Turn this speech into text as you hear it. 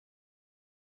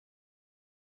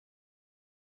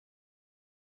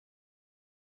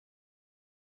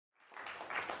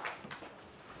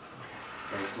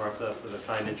Thanks, Martha, for the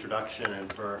kind introduction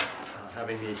and for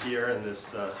having me here in this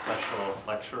special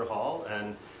lecture hall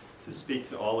and to speak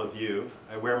to all of you.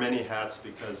 I wear many hats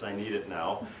because I need it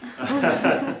now.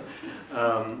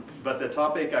 But the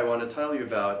topic I want to tell you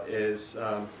about is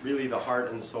really the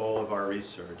heart and soul of our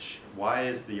research. Why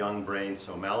is the young brain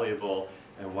so malleable,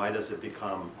 and why does it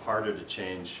become harder to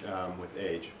change with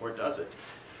age, or does it?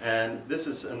 And this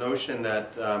is a notion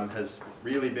that has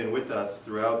really been with us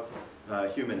throughout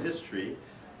human history.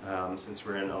 Since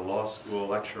we're in a law school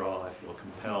lecture hall, I feel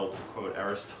compelled to quote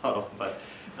Aristotle, but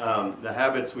the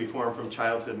habits we form from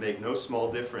childhood make no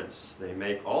small difference. They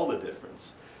make all the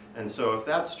difference. And so if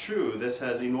that's true, this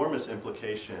has enormous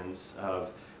implications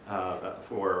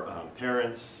for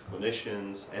parents,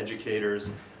 clinicians, educators,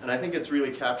 and I think it's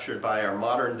really captured by our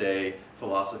modern day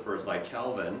philosophers like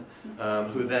Calvin,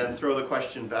 who then throw the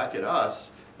question back at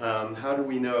us, how do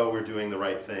we know we're doing the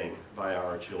right thing by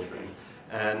our children?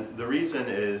 And the reason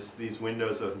is these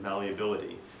windows of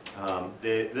malleability.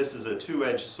 This is a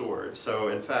two-edged sword. So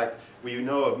in fact, we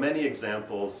know of many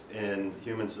examples in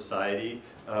human society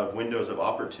of windows of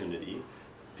opportunity.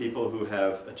 People who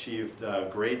have achieved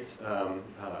great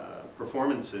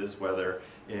performances, whether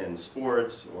in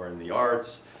sports or in the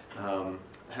arts,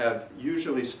 have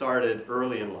usually started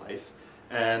early in life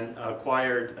and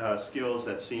acquired skills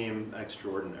that seem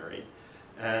extraordinary.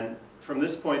 And from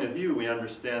this point of view, we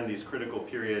understand these critical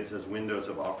periods as windows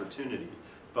of opportunity.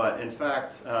 But in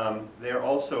fact, they are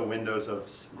also windows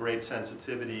of great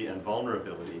sensitivity and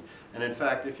vulnerability. And in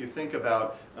fact, if you think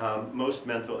about most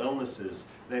mental illnesses,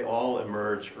 they all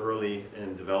emerge early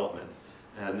in development.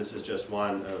 And this is just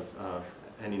one of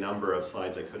any number of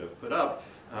slides I could have put up,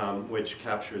 which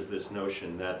captures this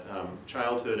notion that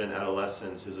childhood and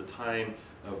adolescence is a time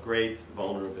of great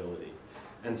vulnerability.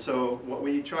 And so what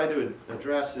we try to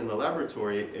address in the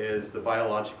laboratory is the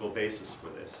biological basis for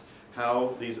this,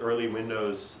 how these early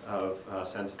windows of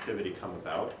sensitivity come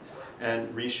about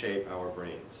and reshape our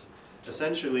brains.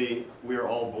 Essentially, we are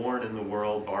all born in the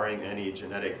world, barring any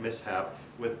genetic mishap,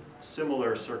 with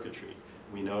similar circuitry.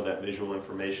 We know that visual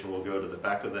information will go to the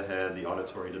back of the head, the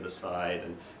auditory to the side,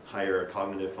 and higher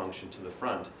cognitive function to the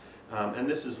front. And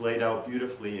this is laid out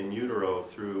beautifully in utero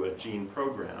through a gene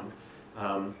program.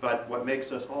 But what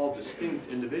makes us all distinct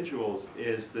individuals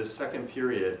is this second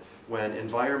period when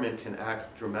environment can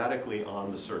act dramatically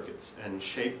on the circuits and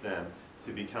shape them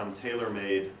to become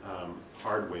tailor-made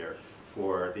hardware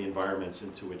for the environments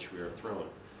into which we are thrown.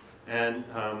 And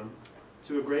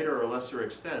to a greater or lesser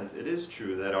extent, it is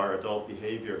true that our adult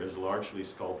behavior is largely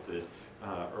sculpted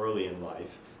early in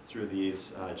life through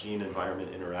these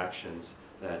gene-environment interactions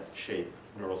that shape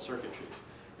neural circuitry.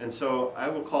 And so I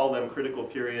will call them critical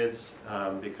periods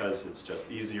because it's just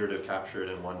easier to capture it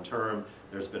in one term.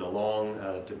 There's been a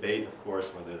long debate, of course,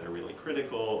 whether they're really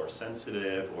critical or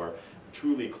sensitive or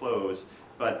truly closed.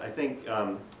 But I think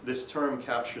this term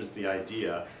captures the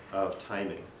idea of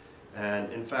timing.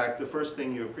 And in fact, the first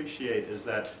thing you appreciate is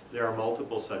that there are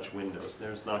multiple such windows.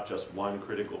 There's not just one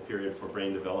critical period for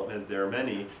brain development. There are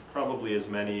many, probably as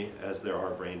many as there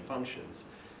are brain functions.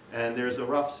 And there's a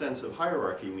rough sense of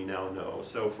hierarchy we now know.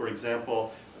 So for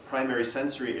example, primary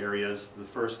sensory areas, the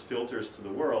first filters to the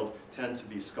world, tend to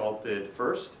be sculpted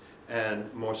first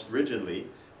and most rigidly.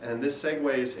 And this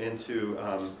segues into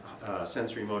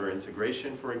sensory motor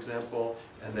integration, for example,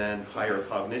 and then higher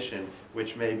cognition,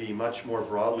 which may be much more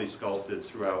broadly sculpted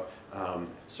throughout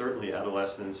certainly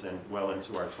adolescence and well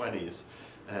into our 20s,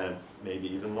 and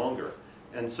maybe even longer.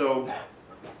 And so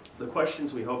the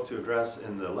questions we hope to address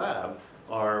in the lab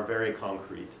are very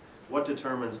concrete. What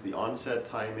determines the onset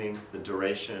timing, the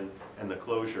duration, and the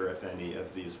closure, if any,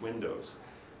 of these windows?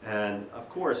 And of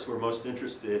course, we're most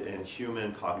interested in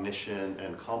human cognition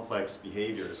and complex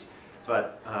behaviors,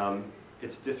 but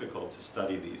it's difficult to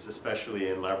study these, especially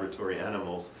in laboratory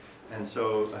animals. And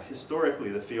so historically,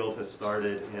 the field has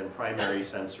started in primary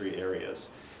sensory areas.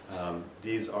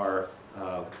 These are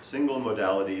single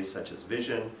modalities such as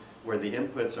vision, where the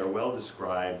inputs are well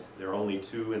described. There are only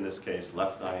two in this case,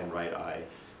 left eye and right eye.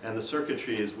 And the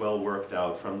circuitry is well worked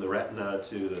out from the retina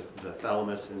to the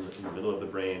thalamus in the middle of the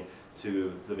brain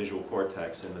to the visual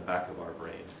cortex in the back of our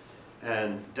brain.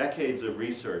 And decades of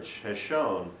research has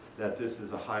shown that this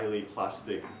is a highly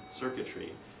plastic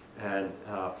circuitry. And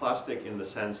plastic in the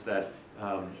sense that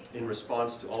in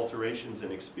response to alterations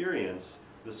in experience,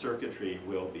 the circuitry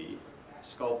will be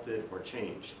sculpted or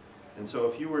changed. And so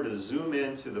if you were to zoom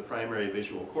into the primary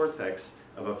visual cortex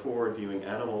of a forward-viewing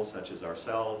animal such as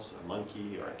ourselves, a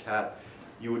monkey, or a cat,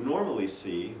 you would normally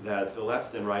see that the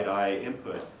left and right eye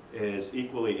input is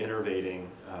equally innervating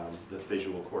the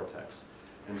visual cortex.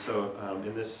 And so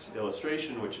in this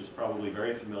illustration, which is probably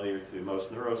very familiar to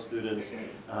most neuro students,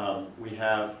 we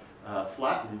have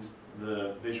flattened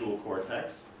the visual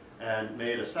cortex and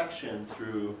made a section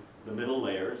through the middle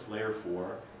layers, layer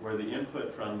 4, where the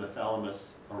input from the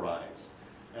thalamus arrives.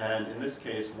 And in this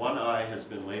case, one eye has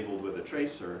been labeled with a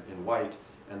tracer in white,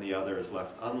 and the other is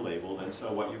left unlabeled. And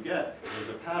so what you get is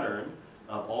a pattern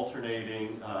of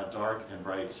alternating dark and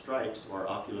bright stripes, or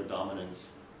ocular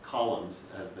dominance columns,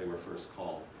 as they were first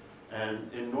called.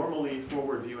 And in normally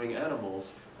forward-viewing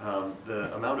animals,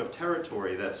 the amount of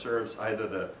territory that serves either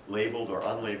the labeled or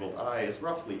unlabeled eye is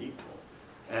roughly equal.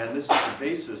 And this is the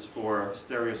basis for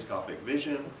stereoscopic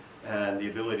vision and the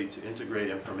ability to integrate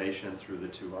information through the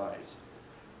two eyes.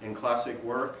 In classic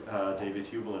work,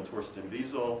 David Hubel and Torsten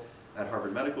Wiesel at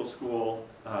Harvard Medical School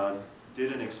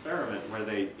did an experiment where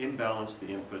they imbalanced the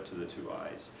input to the two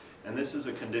eyes. And this is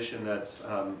a condition that's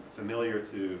familiar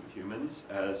to humans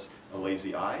as a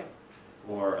lazy eye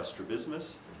or a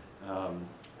strabismus.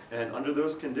 And under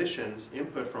those conditions,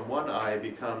 input from one eye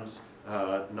becomes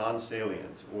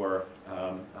non-salient or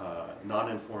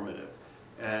non-informative.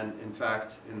 And in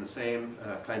fact, in the same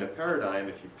kind of paradigm,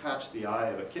 if you patch the eye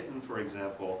of a kitten, for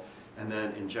example, and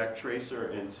then inject tracer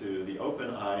into the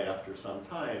open eye after some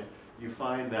time, you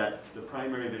find that the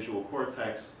primary visual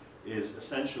cortex is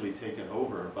essentially taken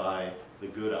over by the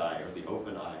good eye, or the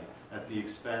open eye, at the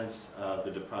expense of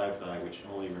the deprived eye, which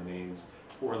only remains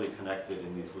poorly connected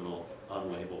in these little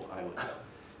unlabeled eyelids.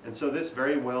 And so this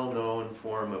very well-known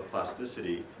form of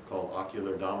plasticity, called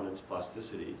ocular dominance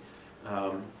plasticity,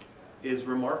 is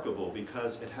remarkable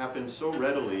because it happens so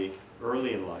readily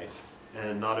early in life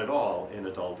and not at all in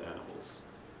adult animals.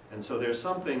 And so there's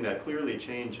something that clearly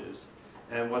changes.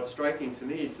 And what's striking to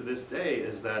me to this day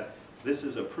is that this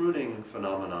is a pruning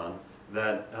phenomenon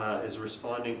that is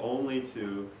responding only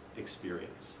to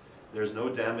experience. There's no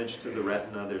damage to the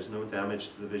retina, there's no damage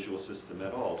to the visual system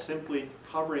at all. Simply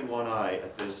covering one eye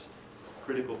at this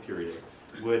critical period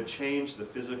would change the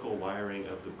physical wiring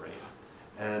of the brain.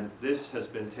 And this has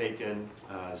been taken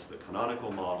as the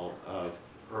canonical model of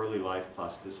early life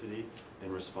plasticity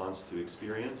in response to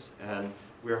experience. And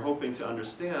we're hoping to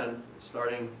understand,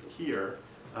 starting here,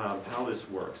 how this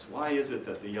works. Why is it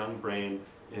that the young brain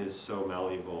is so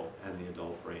malleable and the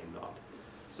adult brain not?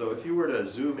 So if you were to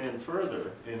zoom in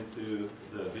further into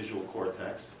the visual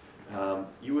cortex,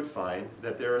 you would find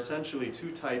that there are essentially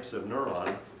two types of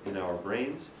neuron in our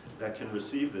brains that can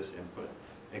receive this input: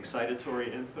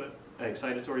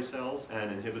 excitatory cells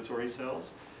and inhibitory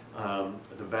cells.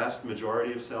 The vast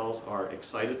majority of cells are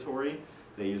excitatory.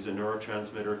 They use a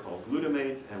neurotransmitter called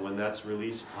glutamate, and when that's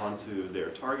released onto their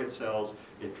target cells,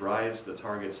 it drives the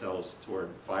target cells toward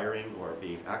firing or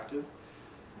being active.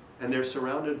 And they're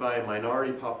surrounded by a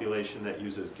minority population that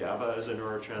uses GABA as a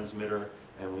neurotransmitter,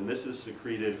 and when this is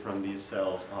secreted from these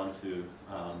cells onto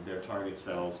their target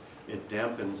cells, it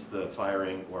dampens the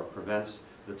firing or prevents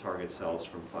the target cells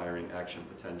from firing action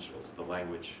potentials, the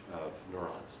language of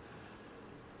neurons.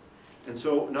 And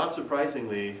so, not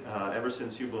surprisingly, ever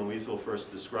since Hubel and Wiesel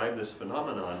first described this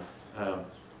phenomenon,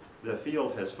 the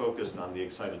field has focused on the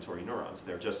excitatory neurons.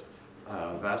 They're just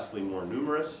vastly more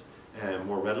numerous and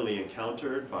more readily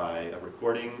encountered by a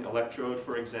recording electrode,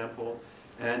 for example.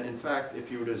 And in fact, if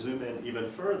you were to zoom in even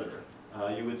further,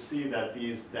 you would see that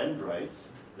these dendrites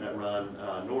that run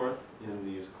north in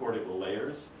these cortical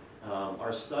layers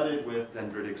are studded with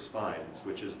dendritic spines,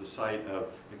 which is the site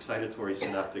of excitatory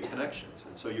synaptic connections.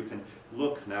 And so you can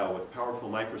look now with powerful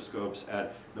microscopes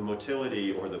at the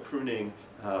motility or the pruning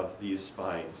of these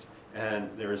spines. And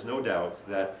there is no doubt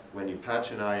that when you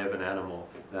patch an eye of an animal,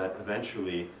 that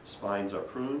eventually spines are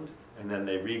pruned and then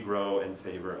they regrow in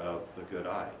favor of the good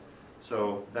eye.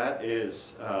 So that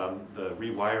is the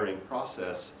rewiring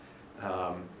process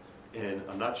in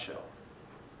a nutshell.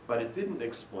 But it didn't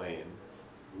explain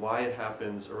why it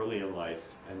happens early in life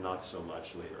and not so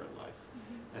much later in life.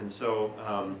 And so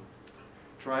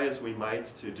try as we might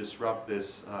to disrupt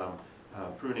this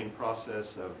pruning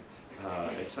process of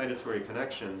excitatory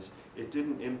connections, it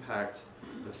didn't impact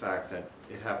the fact that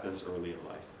it happens early in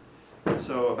life. And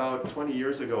so about 20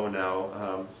 years ago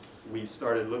now, we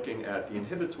started looking at the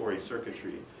inhibitory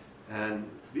circuitry. And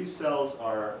these cells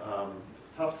are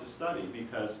tough to study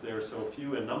because they're so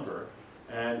few in number.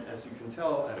 And as you can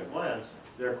tell at a glance,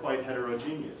 they're quite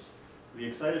heterogeneous. The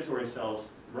excitatory cells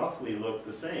roughly look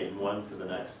the same, one to the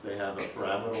next. They have a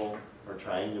pyramidal or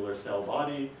triangular cell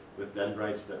body with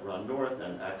dendrites that run north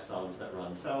and axons that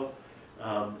run south.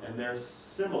 And they're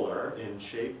similar in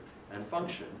shape and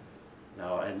function.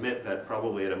 Now, I admit that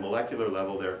probably at a molecular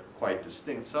level, they're quite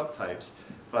distinct subtypes,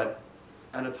 but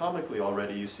anatomically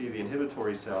already, you see the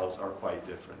inhibitory cells are quite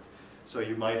different. So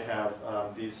you might have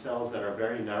these cells that are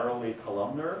very narrowly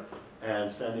columnar and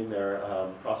sending their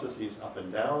processes up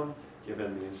and down,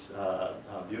 given these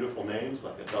beautiful names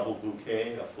like a double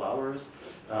bouquet of flowers.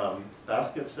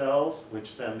 Basket cells,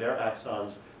 which send their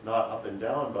axons not up and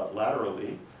down but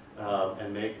laterally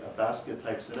and make a basket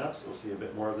type synapse. We'll see a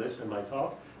bit more of this in my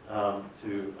talk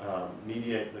to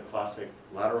mediate the classic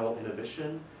lateral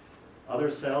inhibition. Other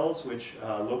cells which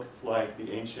looked like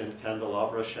the ancient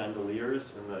candelabra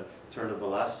chandeliers in the turn of the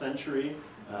last century,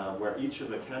 where each of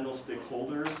the candlestick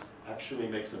holders actually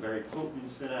makes a very potent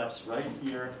synapse right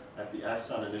here at the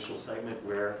axon initial segment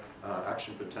where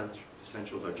action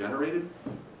potentials are generated.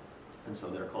 And so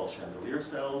they're called chandelier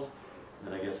cells.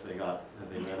 And I guess they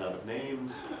ran out of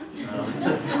names,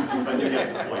 but you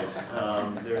get the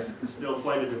point. There's still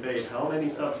quite a debate. How many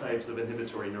subtypes of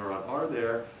inhibitory neuron are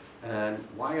there, and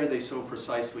why are they so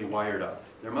precisely wired up?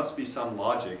 There must be some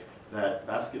logic that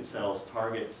basket cells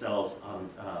target cells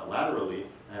laterally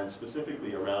and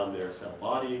specifically around their cell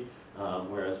body,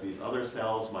 whereas these other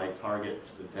cells might target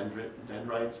the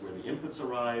dendrites where the inputs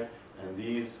arrive, and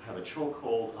these have a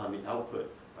chokehold on the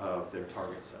output of their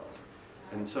target cells.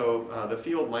 And so the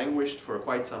field languished for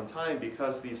quite some time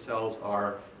because these cells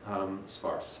are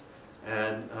sparse.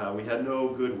 And we had no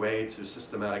good way to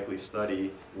systematically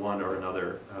study one or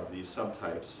another of these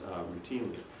subtypes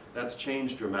routinely. That's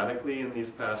changed dramatically in these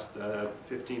past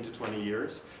 15 to 20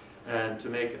 years. And to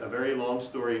make a very long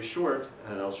story short,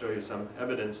 and I'll show you some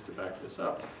evidence to back this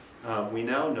up, we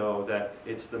now know that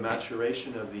it's the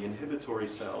maturation of the inhibitory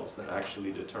cells that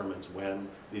actually determines when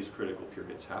these critical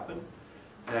periods happen.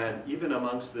 And even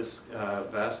amongst this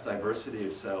vast diversity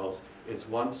of cells, it's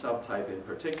one subtype in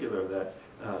particular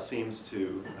that seems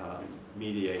to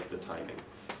mediate the timing.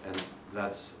 And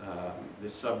that's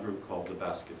this subgroup called the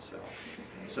basket cell.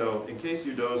 So in case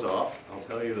you doze off, I'll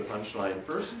tell you the punchline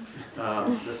first.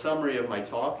 The summary of my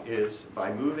talk is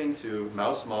by moving to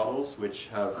mouse models, which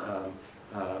have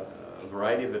a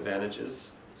variety of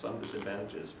advantages, some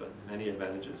disadvantages, but many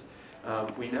advantages.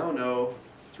 We now know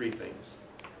three things.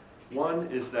 One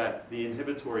is that the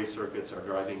inhibitory circuits are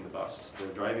driving the bus. They're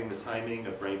driving the timing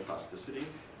of brain plasticity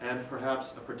and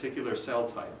perhaps a particular cell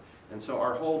type. And so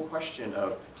our whole question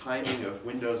of timing of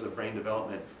windows of brain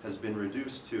development has been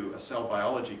reduced to a cell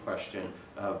biology question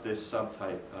of this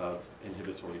subtype of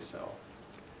inhibitory cell.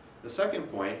 The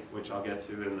second point, which I'll get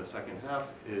to in the second half,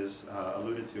 is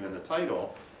alluded to in the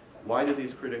title. Why do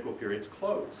these critical periods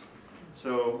close?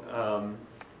 So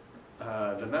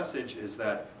the message is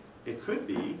that it could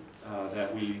be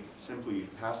that we simply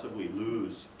passively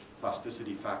lose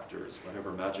plasticity factors,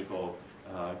 whatever magical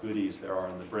goodies there are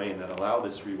in the brain that allow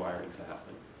this rewiring to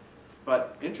happen.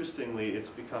 But interestingly, it's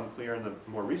become clear in the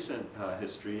more recent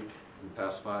history, in the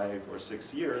past 5 or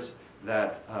 6 years,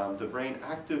 that the brain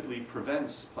actively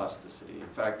prevents plasticity.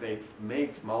 In fact, they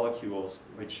make molecules,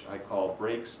 which I call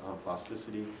brakes on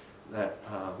plasticity, that,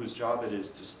 whose job it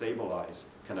is to stabilize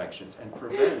connections and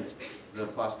prevent the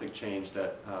plastic change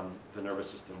that the nervous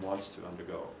system wants to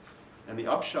undergo. And the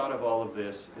upshot of all of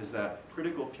this is that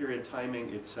critical period timing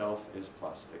itself is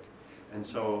plastic. And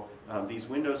so these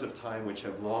windows of time, which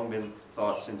have long been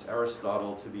thought since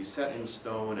Aristotle to be set in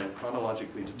stone and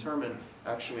chronologically determined,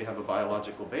 actually have a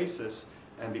biological basis.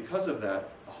 And because of that,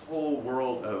 a whole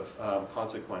world of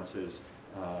consequences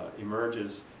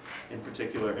emerges, in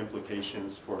particular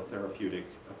implications for therapeutic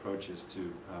approaches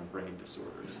to brain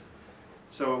disorders.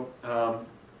 So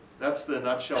that's the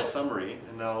nutshell summary,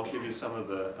 and now I'll give you some of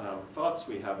the thoughts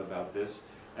we have about this.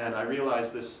 And I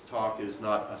realize this talk is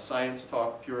not a science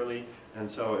talk purely, and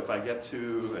so if I get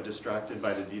too distracted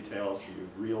by the details, you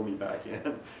reel me back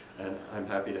in, and I'm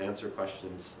happy to answer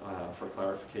questions for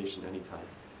clarification anytime.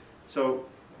 So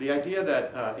the idea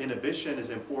that inhibition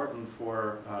is important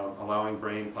for allowing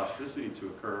brain plasticity to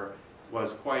occur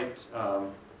was quite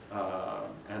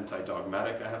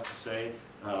anti-dogmatic, I have to say.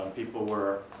 People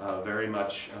were very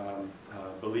much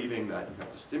believing that you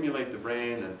have to stimulate the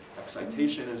brain and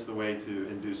excitation is the way to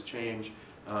induce change.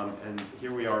 And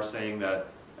here we are saying that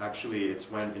actually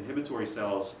it's when inhibitory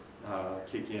cells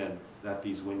kick in that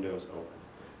these windows open.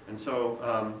 And so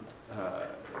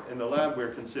in the lab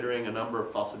we're considering a number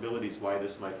of possibilities why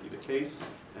this might be the case.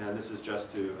 And this is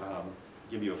just to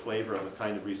give you a flavor of the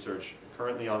kind of research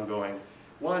currently ongoing.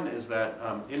 One is that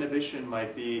inhibition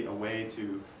might be a way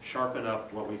to sharpen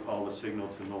up what we call the signal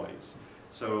to noise.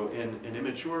 So in an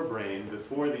immature brain,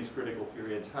 before these critical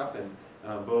periods happen,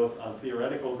 both on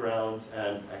theoretical grounds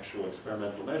and actual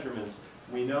experimental measurements,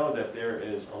 we know that there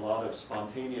is a lot of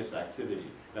spontaneous activity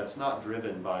that's not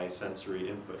driven by sensory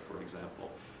input, for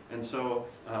example. And so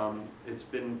it's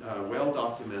been well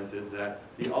documented that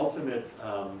the ultimate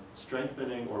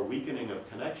strengthening or weakening of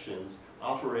connections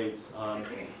operates on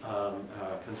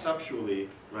conceptually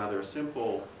rather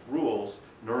simple rules.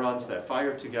 Neurons that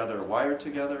fire together wire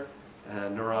together,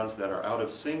 and neurons that are out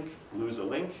of sync lose a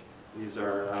link. These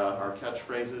are our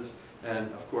catchphrases, and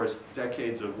of course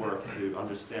decades of work to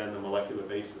understand the molecular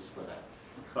basis for that.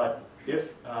 But if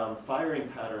firing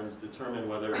patterns determine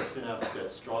whether a synapse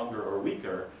gets stronger or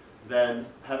weaker, then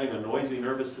having a noisy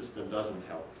nervous system doesn't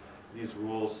help. These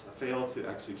rules fail to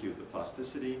execute the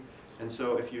plasticity, and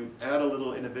so if you add a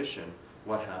little inhibition,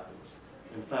 what happens?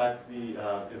 In fact, the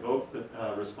evoked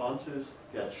responses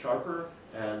get sharper,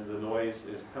 and the noise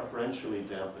is preferentially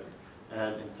dampened.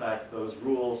 And in fact, those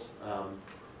rules,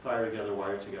 fire together,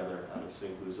 wire together, out of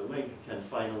sync, lose a link, can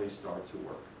finally start to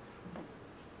work.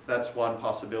 That's one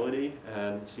possibility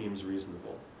and seems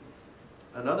reasonable.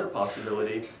 Another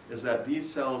possibility is that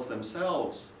these cells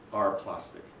themselves are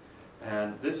plastic.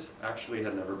 And this actually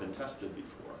had never been tested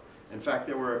before. In fact,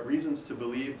 there were reasons to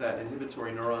believe that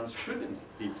inhibitory neurons shouldn't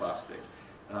be plastic.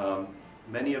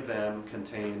 Many of them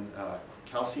contain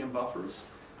calcium buffers,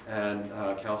 and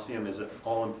calcium is an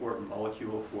all-important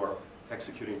molecule for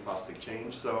executing plastic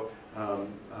change. So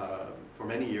for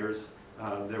many years,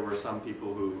 there were some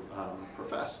people who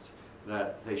professed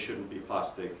that they shouldn't be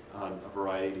plastic on a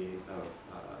variety of,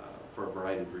 for a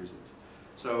variety of reasons.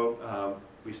 So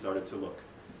we started to look.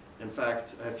 In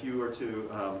fact, if you were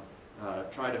to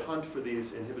try to hunt for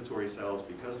these inhibitory cells,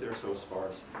 because they're so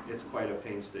sparse, it's quite a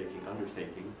painstaking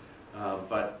undertaking.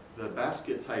 But the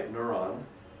basket-type neuron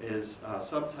is a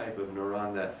subtype of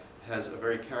neuron that has a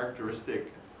very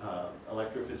characteristic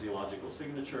electrophysiological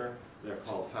signature. They're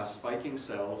called fast-spiking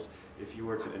cells. If you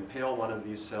were to impale one of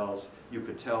these cells, you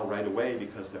could tell right away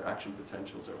because their action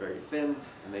potentials are very thin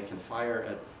and they can fire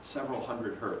at several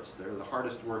hundred hertz. They're the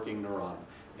hardest working neuron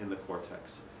in the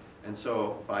cortex. And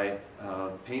so by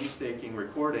painstaking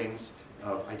recordings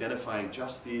of identifying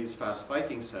just these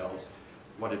fast-spiking cells,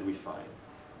 what did we find?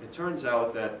 It turns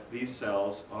out that these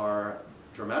cells are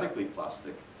dramatically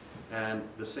plastic, and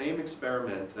the same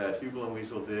experiment that Hubel and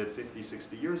Wiesel did 50,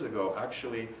 60 years ago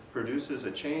actually produces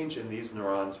a change in these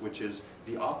neurons which is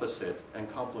the opposite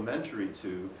and complementary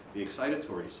to the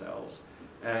excitatory cells,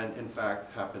 and in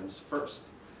fact happens first.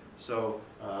 So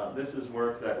this is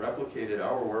work that replicated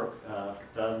our work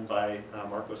done by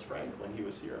Marcos Frank when he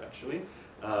was here actually.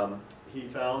 He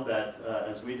found that,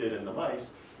 as we did in the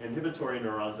mice, inhibitory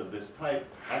neurons of this type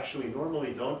actually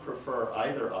normally don't prefer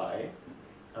either eye.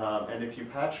 And if you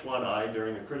patch one eye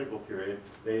during a critical period,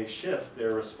 they shift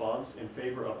their response in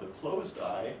favor of the closed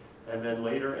eye, and then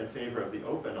later in favor of the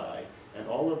open eye. And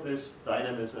all of this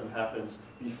dynamism happens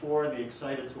before the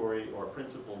excitatory or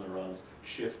principal neurons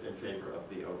shift in favor of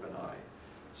the open eye.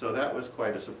 So that was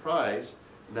quite a surprise.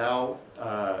 Now,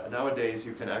 nowadays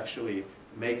you can actually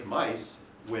make mice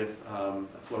with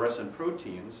fluorescent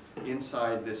proteins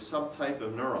inside this subtype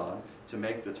of neuron to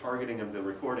make the targeting of the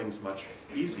recordings much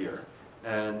easier.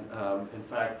 And in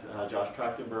fact, Josh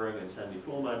Trachtenberg and Sandy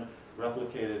Kuhlman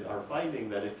replicated our finding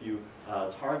that if you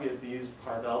target these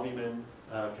parvalbumin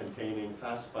containing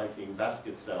fast-spiking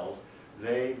basket cells,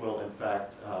 they will in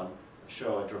fact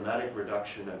show a dramatic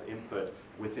reduction of input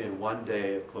within 1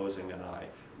 day of closing an eye,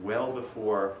 well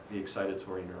before the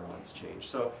excitatory neurons change.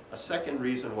 So a second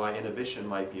reason why inhibition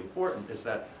might be important is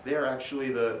that they are actually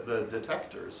the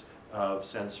detectors of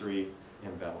sensory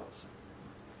imbalance.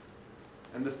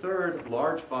 And the third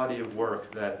large body of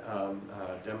work that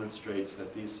demonstrates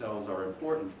that these cells are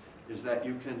important is that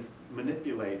you can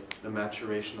manipulate the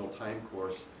maturational time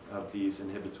course of these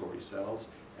inhibitory cells,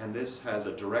 and this has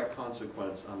a direct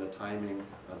consequence on the timing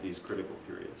of these critical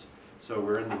periods. So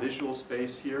we're in the visual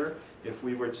space here. If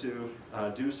we were to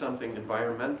do something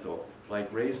environmental,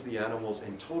 like raise the animals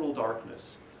in total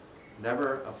darkness,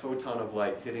 never a photon of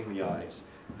light hitting the eyes,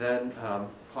 then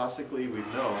classically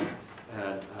we've known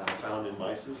and found in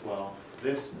mice as well,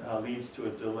 this leads to a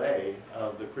delay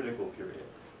of the critical period,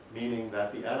 meaning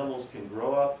that the animals can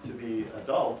grow up to be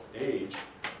adult age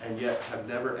and yet have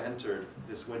never entered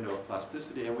this window of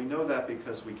plasticity. And we know that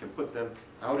because we can put them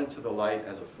out into the light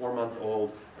as a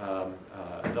 4-month-old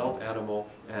adult animal,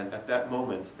 and at that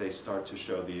moment they start to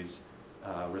show these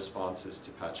responses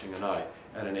to patching an eye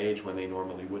at an age when they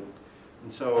normally wouldn't.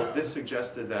 And so this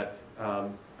suggested that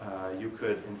you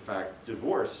could in fact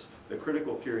divorce the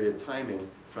critical period timing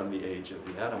from the age of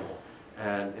the animal.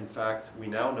 And in fact, we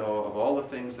now know of all the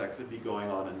things that could be going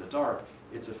on in the dark,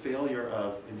 it's a failure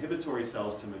of inhibitory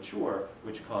cells to mature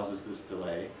which causes this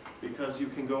delay, because you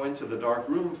can go into the dark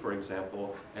room, for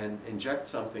example, and inject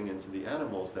something into the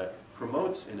animals that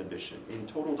promotes inhibition in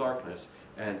total darkness,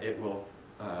 and it will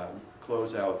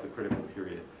close out the critical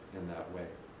period in that way.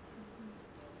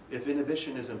 If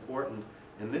inhibition is important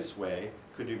in this way,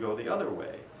 could you go the other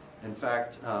way? In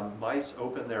fact, mice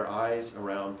open their eyes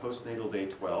around postnatal day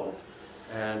 12,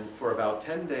 and for about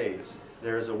 10 days,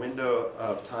 there is a window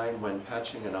of time when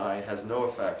patching an eye has no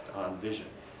effect on vision.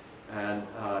 And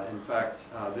in fact,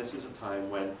 this is a time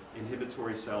when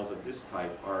inhibitory cells of this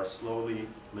type are slowly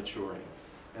maturing.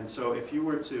 And so if you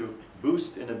were to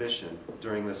boost inhibition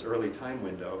during this early time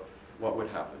window, what would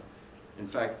happen? In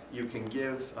fact, you can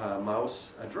give a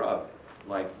mouse a drug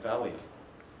like Valium,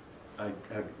 a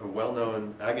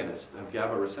well-known agonist of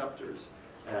GABA receptors,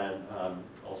 and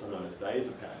also known as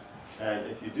diazepam.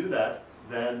 And if you do that,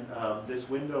 then this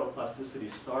window of plasticity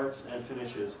starts and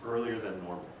finishes earlier than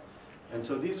normal. And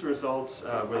so these results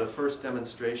were the first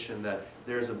demonstration that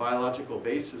there's a biological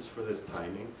basis for this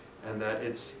timing, and that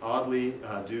it's oddly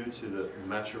due to the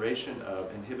maturation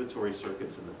of inhibitory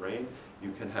circuits in the brain.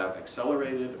 You can have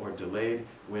accelerated or delayed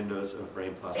windows of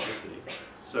brain plasticity.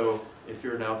 So if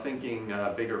you're now thinking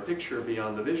bigger picture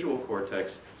beyond the visual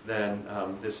cortex, then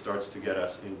this starts to get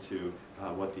us into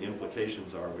what the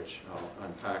implications are, which I'll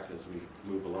unpack as we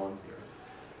move along here.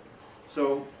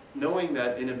 So knowing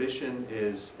that inhibition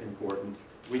is important,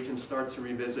 we can start to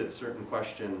revisit certain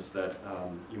questions that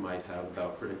you might have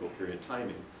about critical period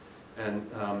timing. And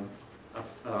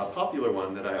a popular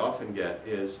one that I often get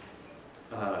is,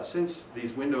 since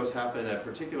these windows happen at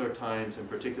particular times in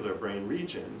particular brain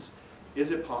regions,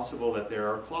 is it possible that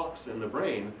there are clocks in the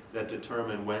brain that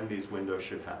determine when these windows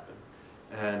should happen?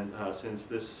 And since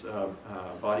this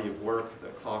body of work, the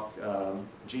clock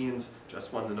genes,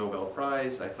 just won the Nobel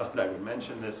Prize, I thought I would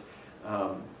mention this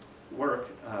work.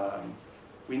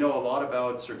 We know a lot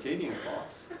about circadian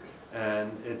clocks, and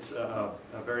it's a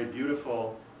very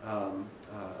beautiful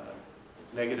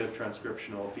negative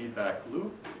transcriptional feedback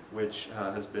loop, which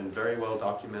has been very well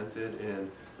documented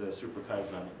in the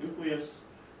suprachiasmatic nucleus.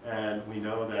 And we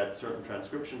know that certain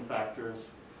transcription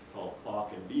factors called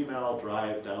clock and BMAL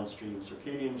drive downstream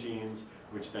circadian genes,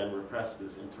 which then repress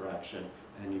this interaction,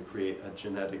 and you create a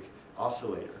genetic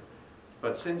oscillator.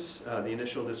 But since the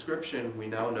initial description, we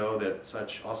now know that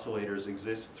such oscillators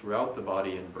exist throughout the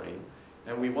body and brain.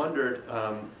 And we wondered,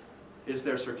 is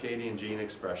there circadian gene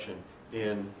expression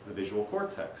in the visual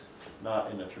cortex, not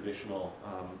in a traditional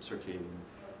circadian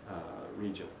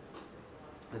region?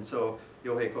 And so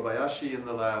Yohei Kobayashi in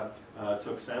the lab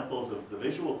took samples of the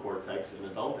visual cortex in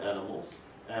adult animals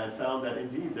and found that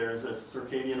indeed there is a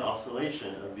circadian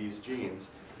oscillation of these genes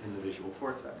in the visual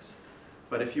cortex.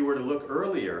 But if you were to look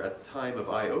earlier at the time of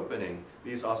eye opening,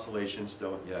 these oscillations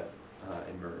don't yet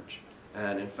emerge.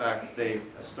 And in fact, they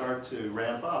start to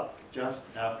ramp up just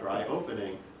after eye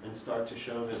opening and start to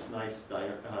show this nice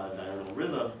diurnal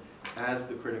rhythm as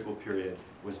the critical period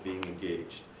was being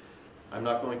engaged. I'm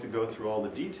not going to go through all the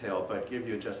detail, but give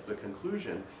you just the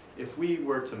conclusion. If we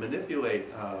were to manipulate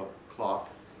clock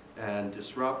and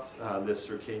disrupt this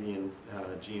circadian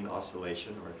gene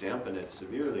oscillation or dampen it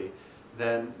severely,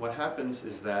 then what happens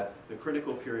is that the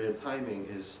critical period timing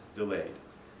is delayed.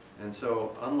 And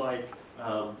so unlike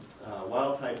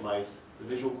wild-type mice, the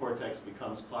visual cortex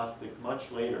becomes plastic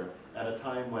much later at a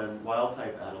time when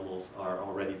wild-type animals are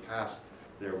already past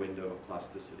their window of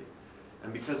plasticity.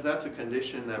 And because that's a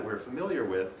condition that we're familiar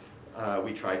with,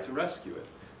 we try to rescue it.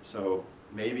 So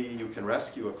maybe you can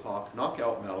rescue a clock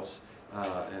knockout mouse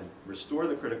and restore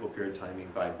the critical period timing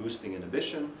by boosting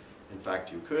inhibition. In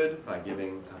fact, you could by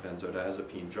giving a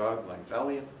benzodiazepine drug like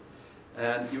Valium.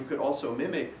 And you could also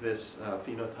mimic this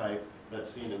phenotype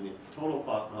that's seen in the total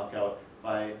clock knockout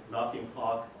by knocking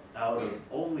clock out of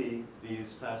only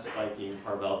these fast-spiking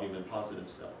parvalbumin positive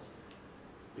cells.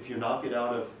 If you knock it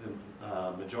out of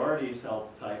the majority cell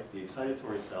type, the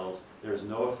excitatory cells, there's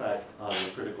no effect on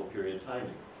the critical period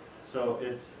timing. So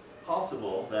it's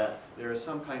possible that there is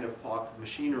some kind of clock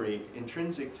machinery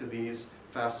intrinsic to these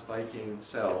fast-spiking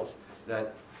cells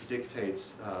that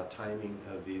dictates timing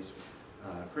of these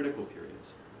critical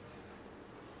periods.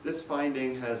 This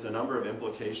finding has a number of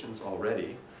implications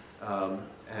already,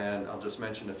 and I'll just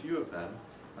mention a few of them.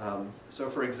 So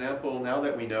for example, now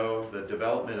that we know the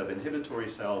development of inhibitory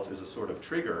cells is a sort of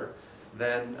trigger,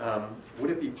 then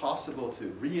would it be possible to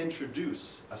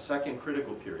reintroduce a second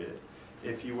critical period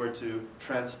if you were to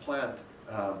transplant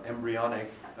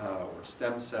embryonic or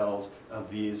stem cells of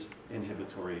these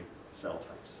inhibitory cell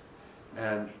types?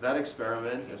 And that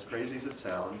experiment, as crazy as it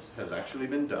sounds, has actually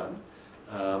been done.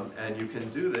 And you can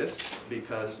do this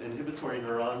because inhibitory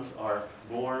neurons are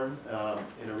born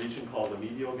in a region called the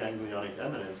medial ganglionic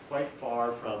eminence, quite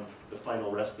far from the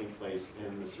final resting place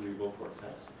in the cerebral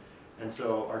cortex. And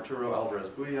so Arturo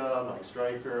Alvarez-Buya, Mike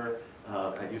Stryker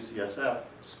at UCSF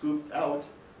scooped out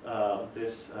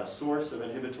this source of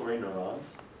inhibitory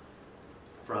neurons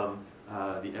from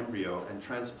the embryo and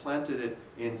transplanted it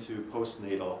into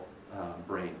postnatal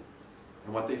brain.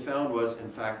 And what they found was,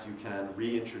 in fact, you can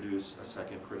reintroduce a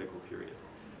second critical period.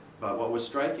 But what was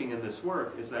striking in this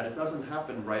work is that it doesn't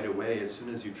happen right away as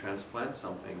soon as you transplant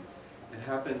something. It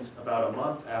happens about a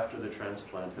month after the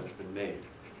transplant has been made,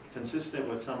 consistent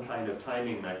with some kind of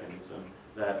timing mechanism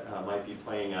that might be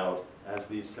playing out as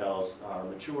these cells are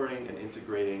maturing and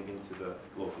integrating into the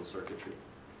local circuitry.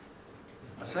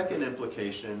 A second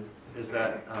implication is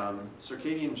that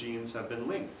circadian genes have been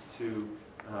linked to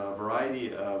a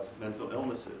variety of mental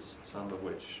illnesses, some of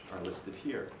which are listed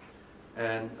here.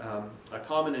 And a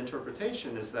common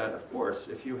interpretation is that, of course,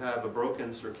 if you have a broken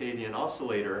circadian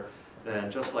oscillator,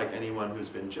 then just like anyone who's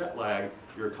been jet lagged,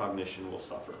 your cognition will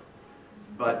suffer.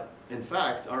 But in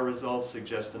fact, our results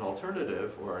suggest an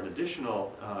alternative or an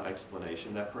additional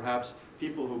explanation that perhaps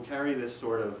people who carry this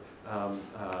sort of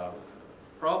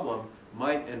problem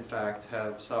might in fact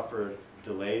have suffered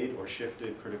delayed or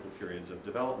shifted critical periods of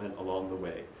development along the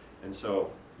way. And so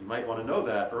you might want to know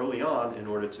that early on in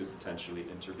order to potentially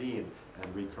intervene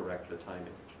and recorrect the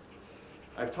timing.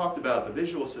 I've talked about the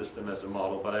visual system as a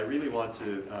model, but I really want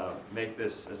to make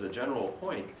this as a general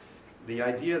point. The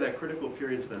idea that critical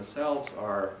periods themselves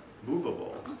are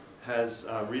movable has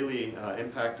really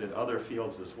impacted other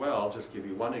fields as well. I'll just give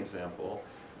you one example,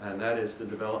 and that is the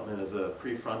development of the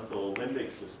prefrontal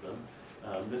limbic system.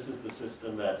 This is the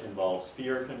system that involves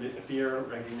fear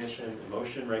recognition,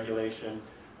 emotion regulation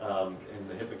in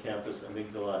the hippocampus,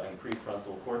 amygdala, and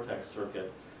prefrontal cortex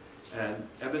circuit. And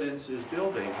evidence is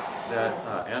building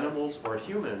that animals, or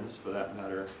humans for that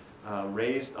matter,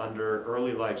 raised under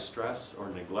early life stress or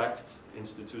neglect,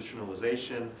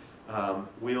 institutionalization,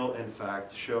 will in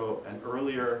fact show an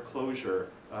earlier closure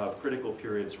of critical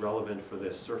periods relevant for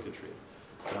this circuitry.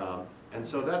 And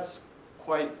so that's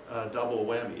quite a double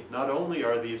whammy. Not only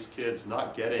are these kids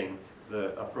not getting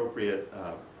the appropriate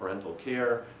parental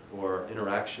care or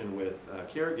interaction with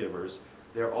caregivers,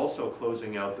 they're also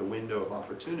closing out the window of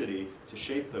opportunity to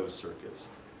shape those circuits.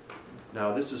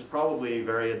 Now, this is probably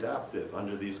very adaptive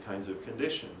under these kinds of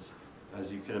conditions.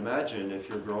 As you can imagine, if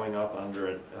you're growing up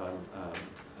under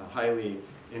a highly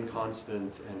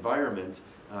inconstant environment,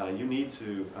 you need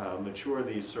to mature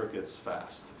these circuits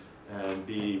fast and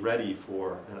be ready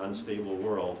for an unstable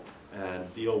world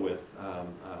and deal with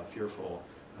fearful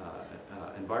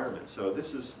environments. So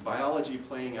this is biology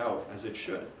playing out as it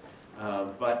should.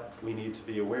 But we need to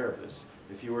be aware of this.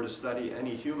 If you were to study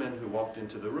any human who walked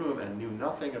into the room and knew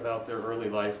nothing about their early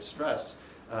life stress,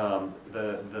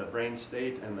 the brain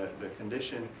state and the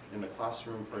condition in the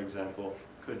classroom, for example,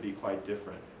 could be quite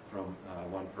different from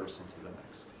one person to the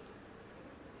next.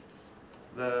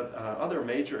 The other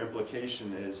major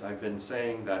implication is I've been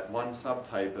saying that one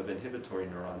subtype of inhibitory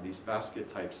neuron, these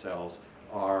basket-type cells,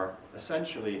 are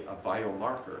essentially a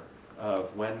biomarker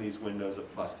of when these windows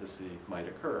of plasticity might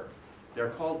occur.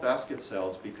 They're called basket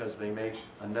cells because they make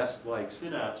a nest-like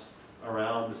synapse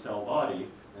around the cell body,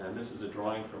 and this is a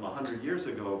drawing from 100 years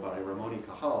ago by Ramon y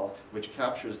Cajal, which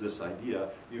captures this idea.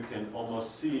 You can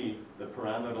almost see the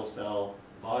pyramidal cell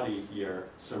body here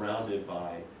surrounded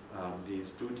by these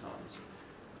boutons.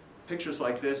 Pictures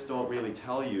like this don't really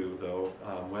tell you, though,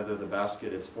 whether the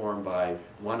basket is formed by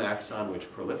one axon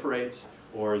which proliferates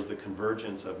or is the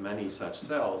convergence of many such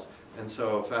cells. And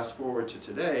so fast forward to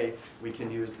today, we can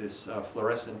use this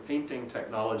fluorescent painting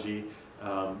technology.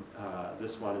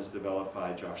 This one is developed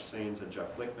by Josh Sains and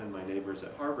Jeff Lichtman, my neighbors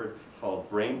at Harvard, called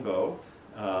Brainbow,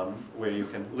 where you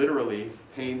can literally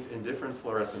paint in different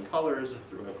fluorescent colors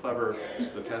through a clever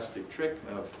stochastic trick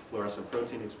of fluorescent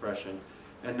protein expression.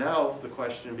 And now the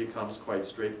question becomes quite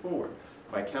straightforward.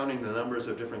 By counting the numbers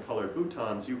of different colored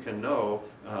boutons, you can know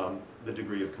the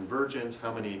degree of convergence,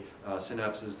 how many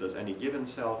synapses does any given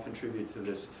cell contribute to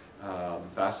this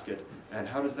basket, and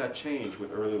how does that change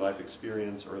with early life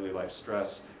experience, early life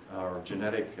stress, or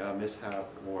genetic mishap,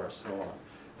 or so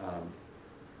on.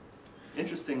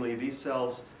 Interestingly, these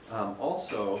cells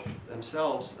also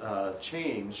themselves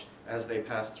change as they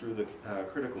pass through the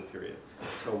critical period.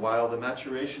 So while the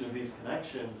maturation of these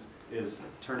connections is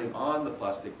turning on the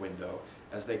plastic window,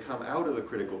 as they come out of the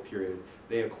critical period,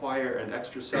 they acquire an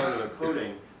extracellular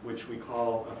coating, which we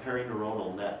call a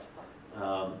perineuronal net.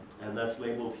 And that's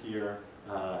labeled here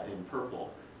in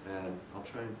purple. And I'll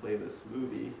try and play this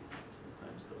movie.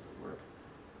 Sometimes doesn't work.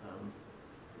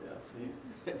 Yeah, see,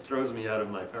 it throws me out of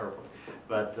my PowerPoint.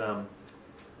 But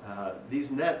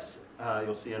these nets,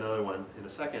 you'll see another one in a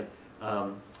second,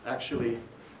 actually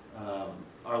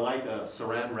are like a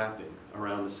saran wrapping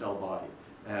around the cell body.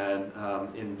 And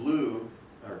in blue,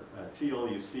 or teal,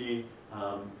 you see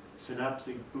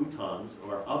synaptic boutons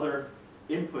or other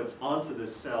inputs onto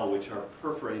this cell which are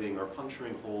perforating or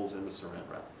puncturing holes in the saran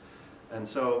wrap. And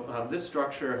so this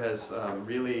structure has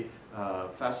really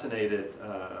fascinated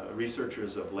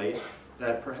researchers of late,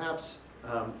 that perhaps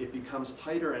it becomes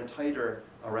tighter and tighter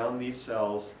around these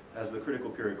cells as the critical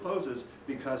period closes,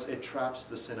 because it traps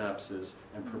the synapses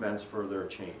and prevents further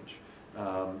change.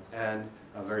 And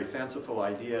a very fanciful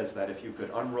idea is that if you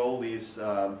could unroll these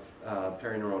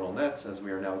perineuronal nets, as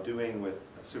we are now doing with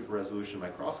super resolution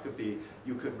microscopy,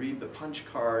 you could read the punch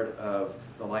card of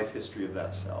the life history of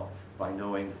that cell by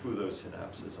knowing who those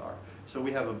synapses are. So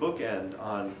we have a bookend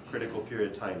on critical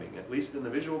period timing. At least in the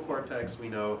visual cortex, we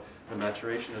know the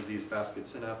maturation of these basket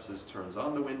synapses turns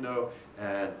on the window,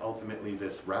 and ultimately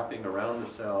this wrapping around the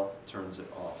cell turns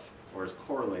it off, or is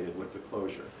correlated with the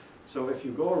closure. So if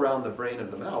you go around the brain of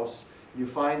the mouse, you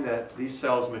find that these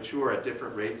cells mature at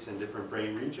different rates in different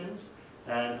brain regions.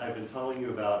 And I've been telling you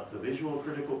about the visual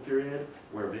critical period,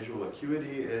 where visual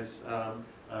acuity is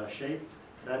shaped.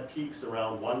 That peaks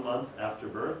around 1 month after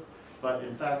birth. But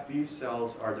in fact, these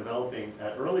cells are developing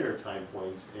at earlier time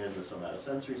points in the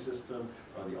somatosensory system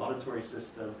or the auditory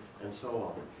system, and so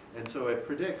on. And so it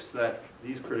predicts that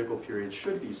these critical periods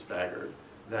should be staggered,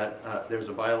 that there's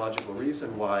a biological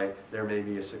reason why there may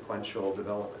be a sequential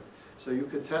development. So you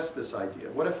could test this idea.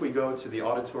 What if we go to the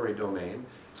auditory domain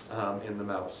in the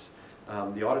mouse?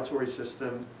 The auditory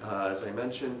system, as I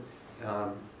mentioned,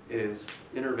 is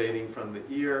innervating from the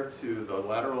ear to the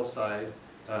lateral side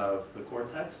of the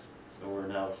cortex. So we're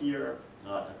now here,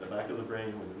 not at the back of the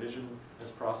brain where the vision is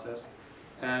processed.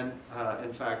 And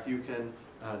in fact, you can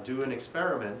do an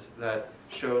experiment that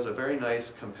shows a very nice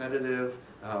competitive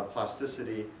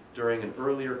plasticity during an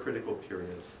earlier critical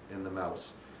period in the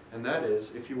mouse. And that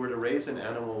is, if you were to raise an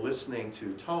animal listening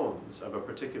to tones of a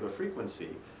particular frequency,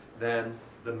 then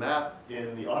the map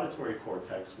in the auditory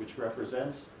cortex, which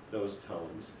represents those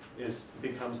tones,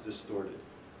 becomes distorted.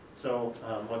 So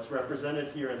what's represented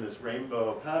here in this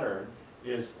rainbow pattern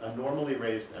is a normally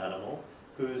raised animal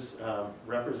whose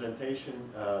representation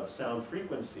of sound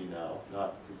frequency now,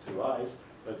 not the 2 eyes,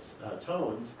 but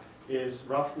tones, is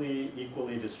roughly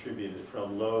equally distributed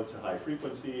from low to high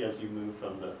frequency as you move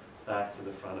from the back to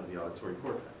the front of the auditory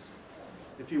cortex.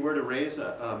 If you were to raise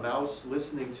a mouse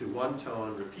listening to one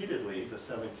tone repeatedly, the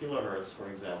 7 kilohertz, for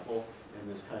example, in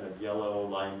this kind of yellow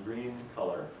lime green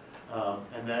color,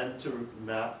 and then to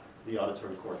map the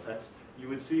auditory cortex, you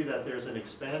would see that there's an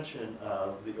expansion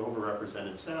of the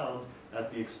overrepresented sound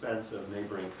at the expense of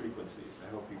neighboring frequencies.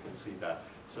 I hope you can see that.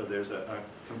 So there's a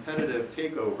competitive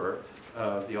takeover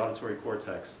of the auditory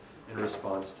cortex in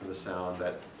response to the sound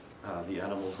that the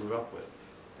animal grew up with.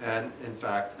 And in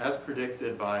fact, as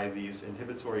predicted by these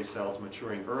inhibitory cells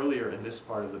maturing earlier in this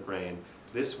part of the brain,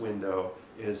 this window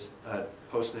is at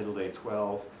postnatal day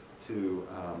 12 to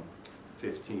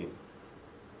 15.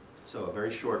 So a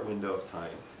very short window of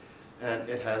time. And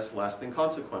it has lasting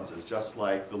consequences, just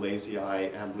like the lazy eye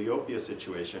amblyopia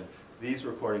situation. These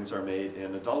recordings are made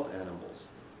in adult animals,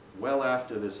 well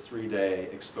after this 3-day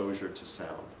exposure to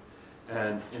sound.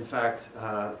 And in fact,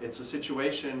 it's a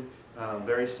situation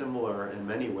very similar in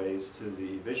many ways to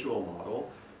the visual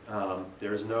model.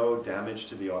 There's no damage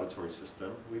to the auditory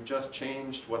system. We've just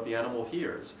changed what the animal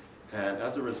hears. And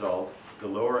as a result, the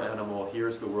lower animal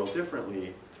hears the world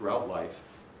differently throughout life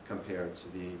compared to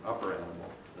the upper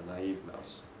animal, the naive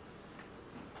mouse.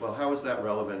 Well, how is that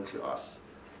relevant to us?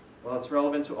 Well, it's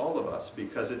relevant to all of us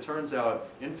because it turns out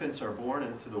infants are born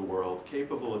into the world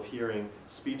capable of hearing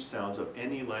speech sounds of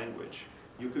any language.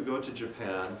 You could go to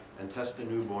Japan and test a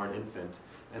newborn infant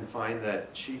and find that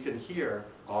she can hear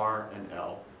R and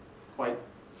L quite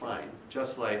fine,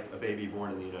 just like a baby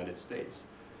born in the United States.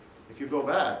 If you go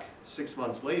back 6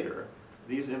 months later,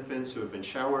 these infants who have been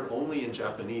showered only in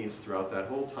Japanese throughout that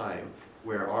whole time,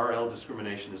 where RL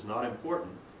discrimination is not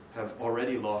important, have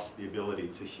already lost the ability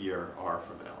to hear R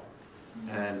from L.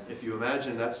 And if you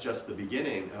imagine that's just the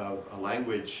beginning of a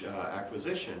language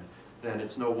acquisition, then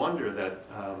it's no wonder that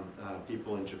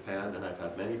people in Japan, and I've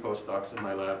had many postdocs in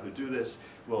my lab who do this,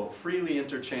 will freely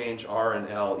interchange R and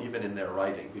L even in their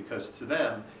writing, because to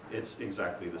them it's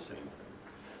exactly the same thing.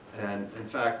 And in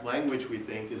fact, language, we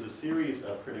think, is a series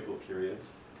of critical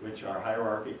periods which are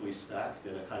hierarchically stacked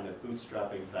in a kind of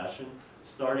bootstrapping fashion,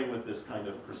 starting with this kind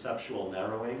of perceptual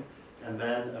narrowing, and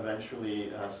then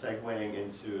eventually segueing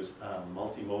into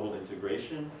multimodal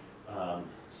integration,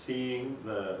 seeing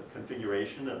the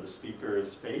configuration of the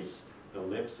speaker's face the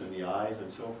lips and the eyes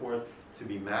and so forth, to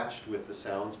be matched with the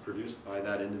sounds produced by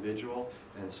that individual,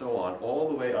 and so on, all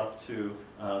the way up to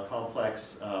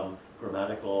complex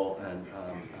grammatical and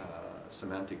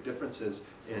semantic differences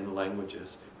in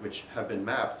languages, which have been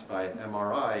mapped by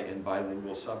MRI in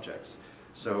bilingual subjects.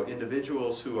 So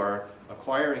individuals who are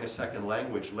acquiring a second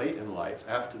language late in life,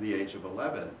 after the age of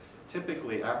 11,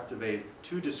 typically activate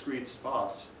two discrete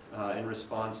spots in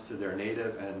response to their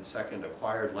native and second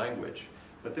acquired language.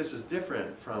 But this is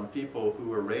different from people who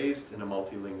were raised in a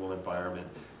multilingual environment,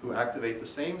 who activate the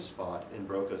same spot in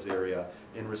Broca's area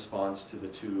in response to the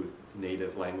two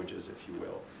native languages, if you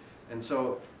will. And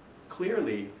so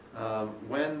clearly,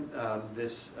 when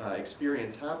this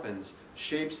experience happens,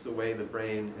 shapes the way the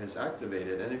brain is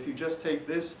activated. And if you just take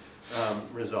this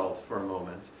result for a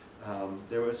moment,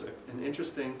 there was an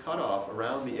interesting cutoff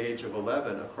around the age of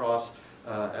 11 across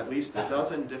at least a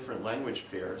dozen different language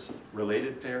pairs,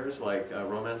 related pairs like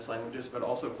Romance languages, but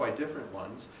also quite different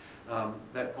ones,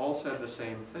 that all said the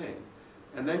same thing.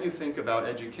 And then you think about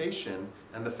education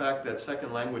and the fact that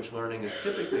second language learning is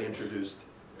typically introduced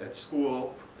at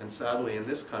school, and sadly in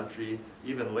this country,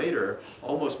 even later,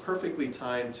 almost perfectly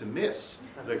timed to miss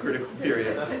the critical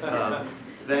period.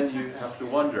 Then you have to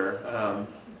wonder,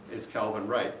 is Calvin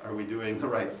right? Are we doing the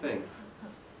right thing?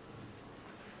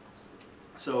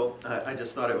 So I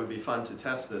just thought it would be fun to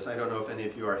test this. I don't know if any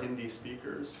of you are Hindi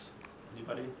speakers.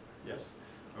 Anybody? Yes?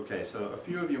 Okay, so a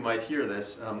few of you might hear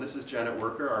this. This is Janet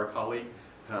Worker, our colleague,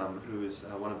 who is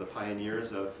one of the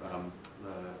pioneers of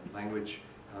the language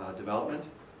development.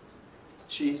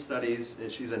 She studies,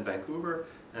 she's in Vancouver,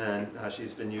 and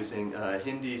she's been using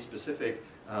Hindi-specific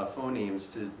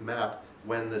phonemes to map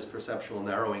when this perceptual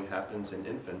narrowing happens in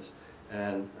infants.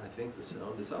 And I think the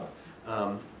sound is up.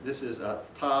 This is a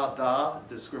ta-da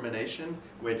discrimination,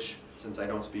 which, since I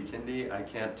don't speak Hindi, I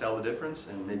can't tell the difference,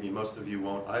 and maybe most of you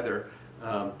won't either.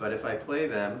 But if I play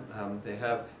them, they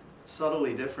have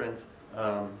subtly different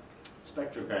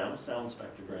spectrograms, sound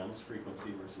spectrograms,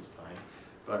 frequency versus time.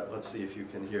 But let's see if you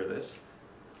can hear this.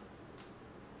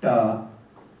 Da.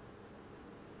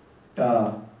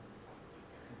 Da.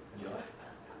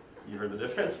 You heard the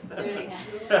difference?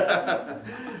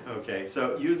 Okay,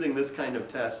 so using this kind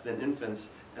of test in infants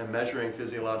and measuring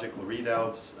physiological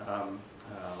readouts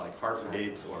like heart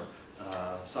rate or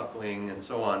suckling and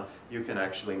so on, you can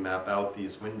actually map out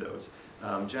these windows.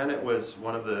 Janet was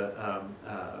one of the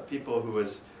people who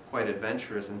was quite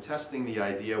adventurous in testing the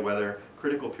idea whether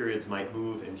critical periods might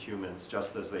move in humans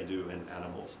just as they do in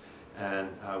animals. And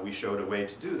we showed a way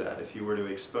to do that. If you were to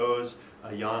expose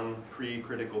a young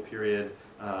pre-critical period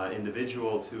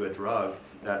individual to a drug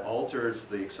that alters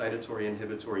the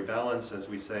excitatory-inhibitory balance, as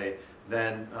we say,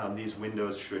 then these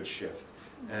windows should shift.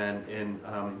 And in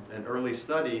an early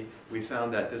study, we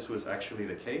found that this was actually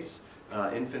the case.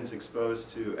 Infants exposed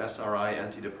to SRI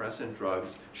antidepressant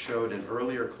drugs showed an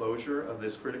earlier closure of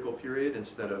this critical period.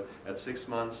 Instead of at 6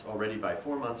 months, already by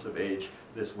 4 months of age,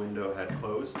 this window had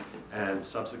closed. And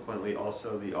subsequently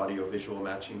also the audio-visual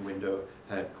matching window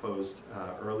had closed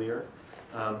earlier.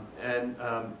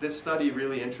 This study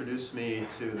really introduced me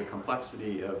to the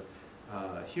complexity of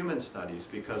human studies,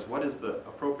 because what is the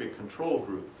appropriate control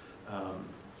group?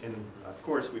 Of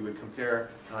course, we would compare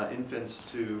infants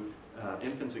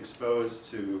exposed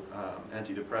to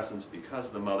antidepressants because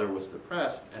the mother was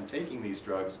depressed and taking these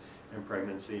drugs in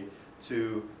pregnancy,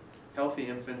 to healthy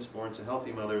infants born to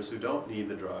healthy mothers who don't need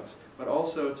the drugs, but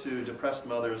also to depressed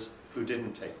mothers who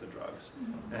didn't take the drugs.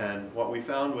 And what we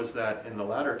found was that in the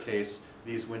latter case,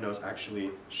 these windows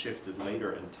actually shifted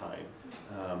later in time.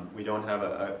 We don't have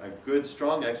a good,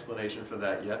 strong explanation for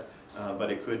that yet,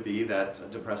 but it could be that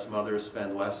depressed mothers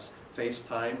spend less face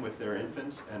time with their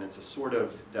infants, and it's a sort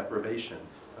of deprivation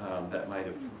that might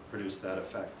have produced that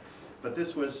effect. But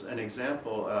this was an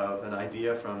example of an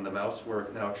idea from the mouse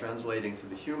work now translating to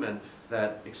the human,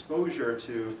 that exposure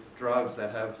to drugs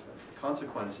that have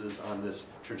consequences on this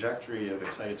trajectory of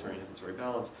excitatory inhibitory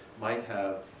balance might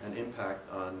have an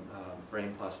impact on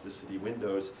brain plasticity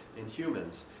windows in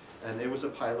humans. And it was a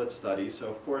pilot study, so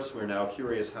of course we're now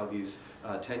curious how these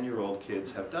 10-year-old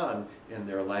kids have done in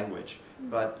their language.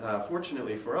 But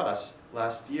fortunately for us,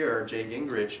 last year Jay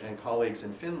Gingrich and colleagues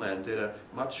in Finland did a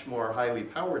much more highly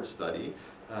powered study,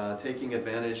 taking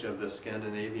advantage of the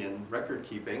Scandinavian record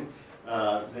keeping.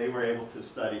 They were able to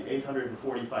study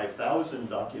 845,000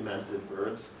 documented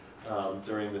births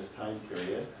during this time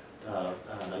period,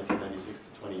 1996 to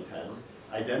 2010.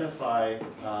 Identify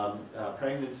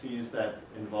pregnancies that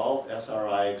involved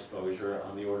SRI exposure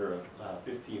on the order of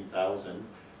 15,000,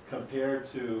 compared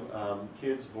to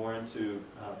kids born to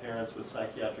parents with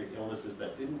psychiatric illnesses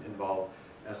that didn't involve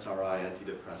SRI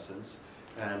antidepressants,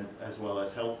 and as well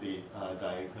as healthy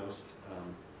diagnosed,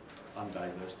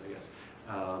 undiagnosed, I guess,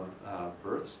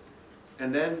 births.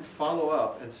 And then follow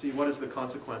up and see what is the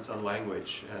consequence on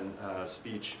language and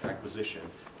speech acquisition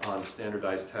on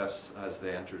standardized tests as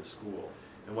they entered school.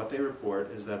 And what they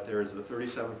report is that there is a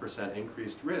 37%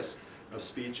 increased risk of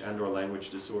speech and/or language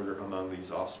disorder among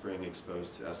these offspring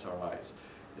exposed to SRIs.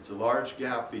 It's a large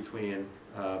gap between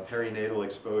perinatal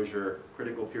exposure,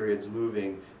 critical periods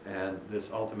moving, and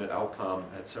this ultimate outcome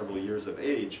at several years of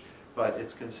age. But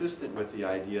it's consistent with the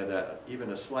idea that even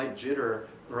a slight jitter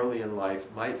early in life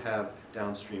might have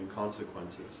downstream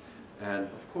consequences. And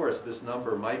of course, this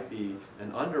number might be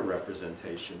an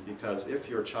underrepresentation, because if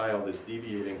your child is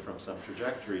deviating from some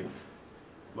trajectory,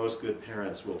 most good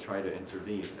parents will try to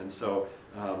intervene. And so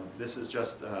this is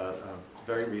just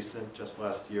very recent, just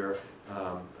last year,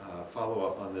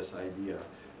 follow-up on this idea.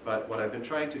 But what I've been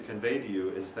trying to convey to you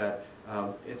is that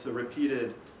it's a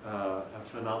repeated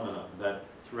phenomenon, that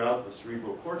throughout the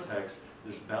cerebral cortex,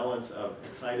 this balance of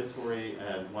excitatory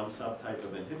and one subtype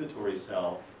of inhibitory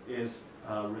cell is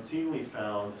routinely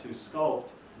found to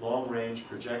sculpt long-range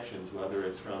projections, whether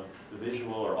it's from the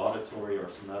visual or auditory or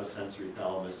somatosensory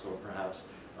thalamus, or perhaps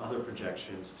other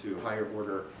projections to higher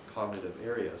order cognitive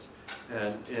areas.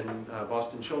 And in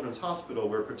Boston Children's Hospital,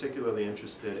 we're particularly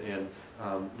interested in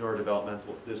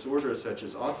neurodevelopmental disorders such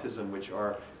as autism, which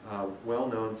are well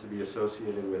known to be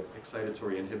associated with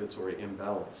excitatory-inhibitory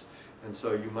imbalance. And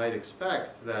so you might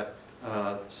expect that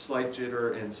slight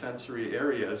jitter in sensory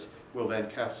areas will then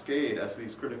cascade as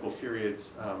these critical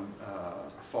periods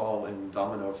fall in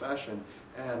domino fashion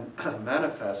and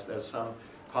manifest as some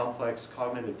complex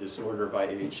cognitive disorder by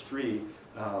age 3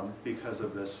 because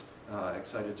of this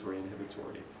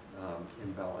excitatory-inhibitory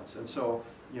imbalance. And so,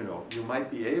 you know, you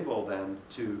might be able then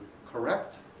to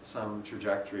correct some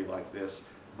trajectory like this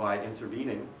by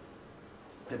intervening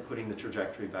and putting the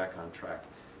trajectory back on track.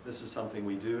 This is something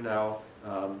we do now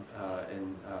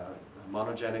in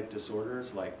monogenic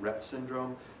disorders like Rett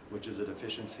syndrome, which is a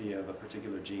deficiency of a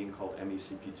particular gene called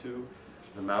MECP2.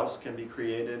 The mouse can be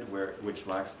created which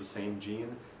lacks the same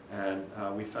gene, and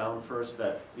we found first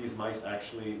that these mice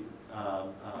actually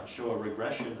show a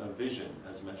regression of vision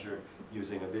as measured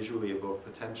using a visually evoked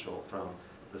potential from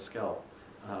the scalp.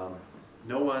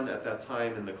 No one at that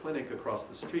time in the clinic across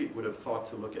the street would have thought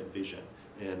to look at vision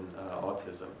in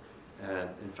autism. And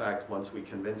in fact, once we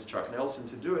convinced Chuck Nelson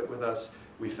to do it with us,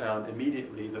 we found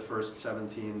immediately the first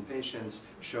 17 patients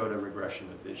showed a regression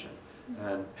of vision.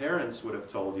 And parents would have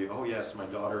told you, oh yes, my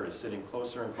daughter is sitting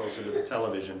closer and closer to the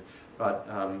television, but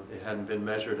it hadn't been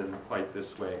measured in quite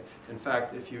this way. In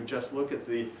fact, if you just look at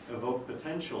the evoked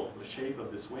potential, the shape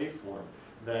of this waveform,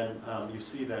 then you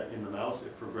see that in the mouse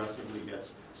it progressively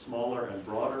gets smaller and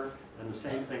broader, and the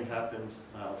same thing happens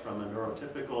from a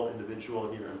neurotypical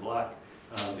individual here in black.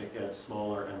 It gets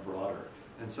smaller and broader.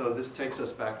 And so this takes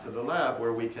us back to the lab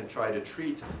where we can try to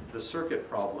treat the circuit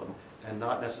problem and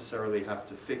not necessarily have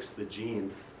to fix the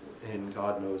gene in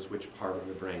God knows which part of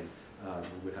the brain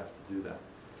we would have to do that.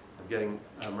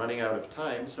 I'm running out of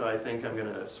time, so I think I'm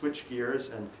going to switch gears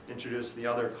and introduce the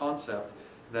other concept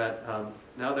that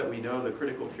now that we know the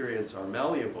critical periods are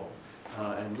malleable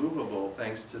and movable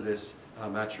thanks to this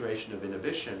maturation of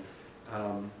inhibition,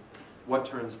 what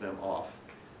turns them off?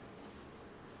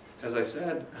 As I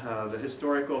said, the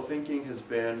historical thinking has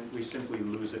been we simply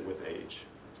lose it with age.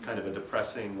 It's kind of a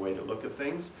depressing way to look at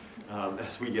things.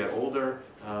 As we get older,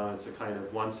 it's a kind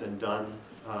of once and done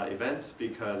event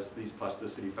because these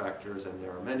plasticity factors, and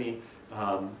there are many,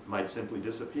 might simply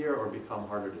disappear or become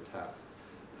harder to tap.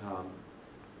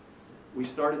 We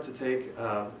started to take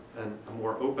a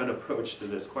more open approach to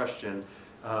this question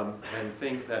and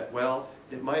think that, well,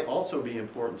 it might also be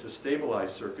important to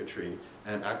stabilize circuitry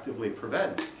and actively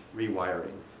prevent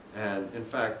rewiring. And in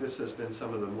fact, this has been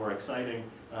some of the more exciting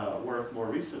work more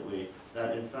recently,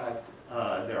 that in fact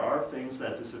there are things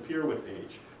that disappear with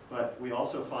age, but we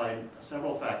also find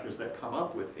several factors that come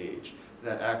up with age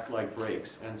that act like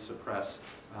brakes and suppress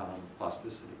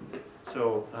plasticity.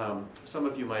 So some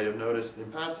of you might have noticed in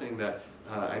passing that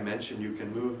I mentioned you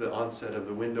can move the onset of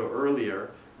the window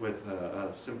earlier with a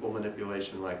simple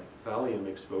manipulation like Valium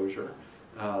exposure.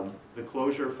 The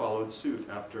closure followed suit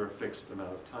after a fixed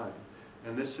amount of time.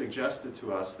 And this suggested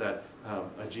to us that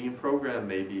a gene program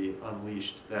may be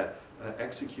unleashed that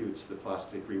executes the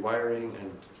plastic rewiring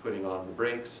and putting on the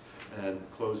brakes and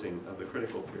closing of the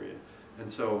critical period.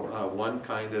 And so one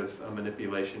kind of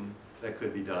manipulation that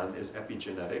could be done is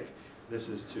epigenetic. This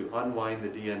is to unwind the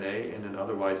DNA in an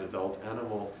otherwise adult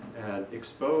animal and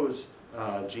expose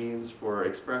genes for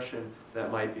expression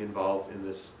that might be involved in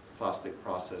this plastic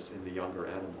process in the younger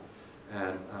animal.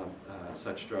 And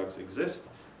such drugs exist,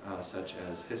 such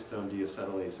as histone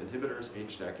deacetylase inhibitors,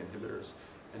 HDAC inhibitors.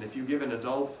 And if you give an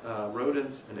adult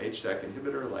rodent an HDAC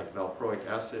inhibitor like valproic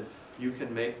acid, you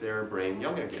can make their brain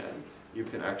young again. You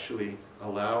can actually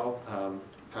allow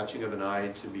patching of an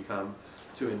eye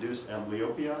to induce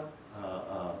amblyopia,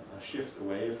 a shift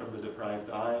away from the deprived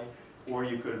eye, or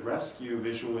you could rescue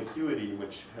visual acuity,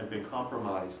 which had been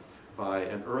compromised by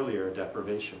an earlier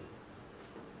deprivation.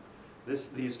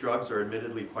 These drugs are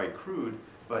admittedly quite crude,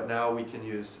 but now we can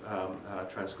use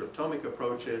transcriptomic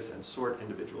approaches and sort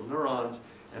individual neurons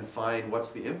and find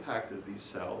what's the impact of these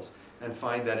cells, and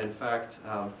find that in fact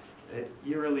it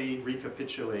eerily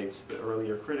recapitulates the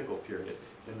earlier critical period,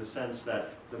 in the sense that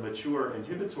the mature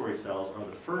inhibitory cells are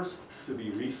the first to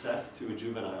be reset to a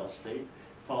juvenile state,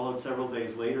 followed several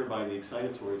days later by the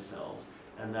excitatory cells,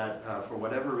 and that for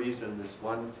whatever reason this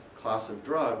one class of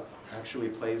drug actually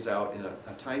plays out in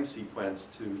a time sequence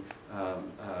to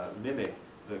mimic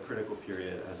the critical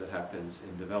period as it happens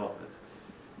in development.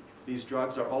 These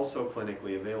drugs are also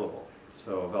clinically available.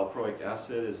 So valproic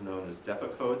acid is known as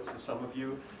Depakote to some of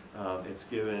you. It's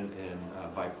given in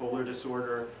bipolar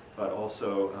disorder, but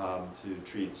also to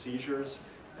treat seizures.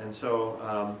 And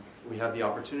so we have the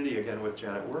opportunity again with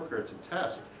Janet Worker to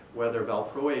test whether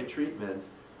valproate treatment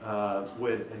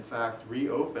would in fact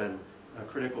reopen a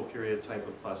critical period type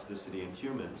of plasticity in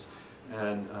humans.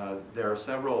 And there are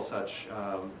several such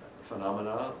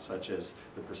phenomena, such as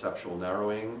the perceptual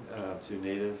narrowing to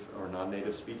native or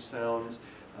non-native speech sounds.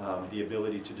 The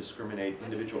ability to discriminate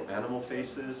individual animal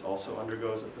faces also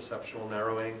undergoes a perceptual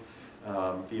narrowing.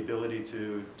 The ability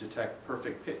to detect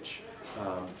perfect pitch,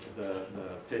 the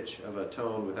pitch of a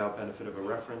tone without benefit of a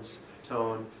reference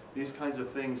tone. These kinds of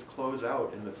things close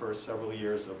out in the first several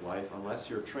years of life unless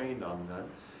you're trained on them.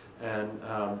 And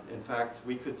in fact,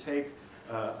 we could take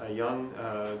a young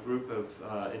group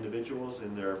of individuals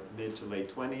in their mid to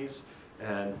late 20s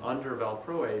and under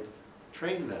valproate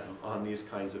train them on these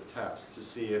kinds of tests to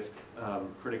see if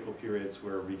critical periods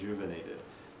were rejuvenated.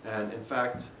 And in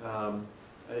fact,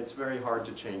 it's very hard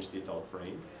to change the adult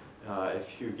brain.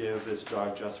 If you give this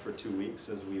drug just for 2 weeks,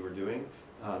 as we were doing,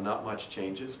 not much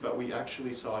changes, but we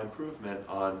actually saw improvement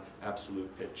on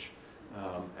absolute pitch.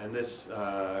 And this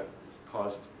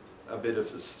caused a bit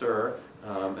of a stir,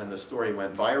 and the story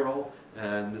went viral,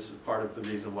 and this is part of the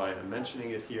reason why I'm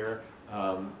mentioning it here.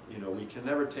 You know, we can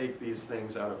never take these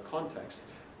things out of context.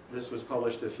 This was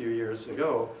published a few years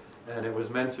ago, and it was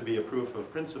meant to be a proof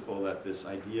of principle that this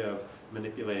idea of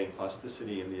manipulating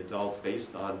plasticity in the adult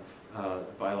based on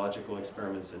biological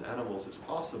experiments in animals is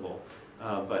possible.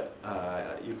 But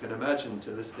you can imagine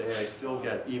to this day I still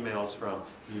get emails from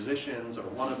musicians or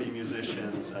wannabe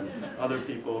musicians and other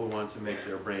people who want to make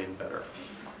their brain better.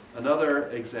 Another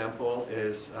example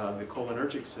is the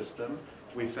cholinergic system.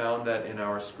 We found that in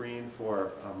our screen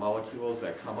for molecules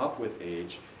that come up with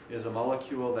age is a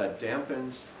molecule that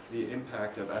dampens the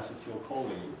impact of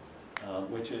acetylcholine,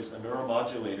 which is a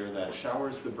neuromodulator that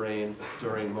showers the brain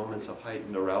during moments of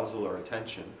heightened arousal or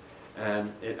attention.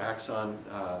 And it acts on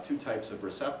 2 types of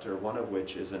receptor, one of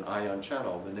which is an ion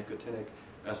channel, the nicotinic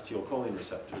acetylcholine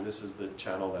receptor. This is the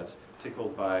channel that's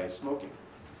tickled by smoking.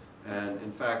 And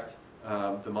in fact,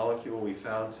 the molecule we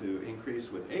found to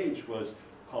increase with age was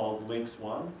called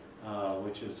Lynx-1,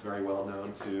 which is very well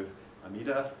known to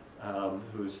Amida,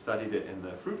 who studied it in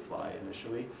the fruit fly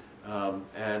initially.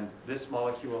 And this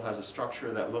molecule has a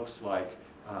structure that looks like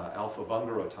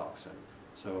alpha-bungarotoxin.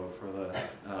 So for the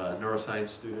neuroscience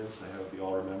students, I hope you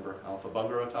all remember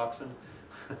alpha-bungarotoxin.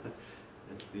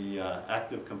 It's the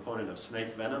active component of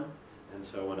snake venom. And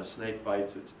so when a snake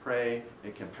bites its prey,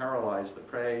 it can paralyze the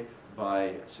prey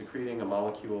by secreting a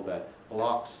molecule that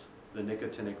blocks the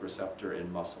nicotinic receptor in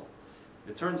muscle.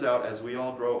 It turns out as we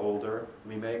all grow older,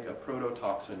 we make a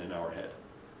prototoxin in our head.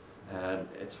 And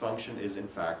its function is in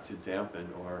fact to dampen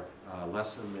or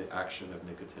lessen the action of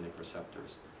nicotinic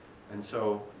receptors. And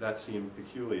so that seemed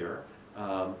peculiar.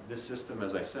 This system,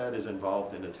 as I said, is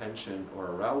involved in attention or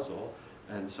arousal.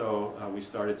 And so we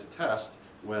started to test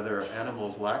whether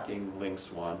animals lacking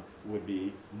Lynx-1 would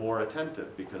be more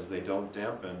attentive because they don't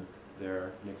dampen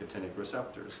their nicotinic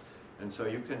receptors. And so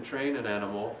you can train an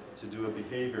animal to do a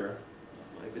behavior.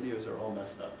 My videos are all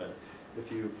messed up, but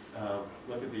if you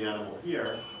look at the animal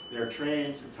here, they're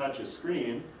trained to touch a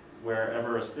screen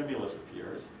wherever a stimulus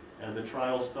appears. And the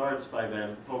trial starts by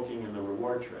them poking in the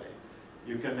reward tray.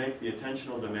 You can make the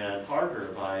attentional demand harder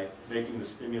by making the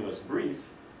stimulus brief,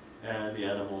 and the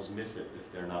animals miss it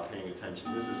if they're not paying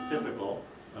attention. This is typical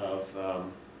of a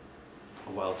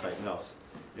wild-type mouse.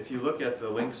 If you look at the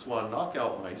Lynx-1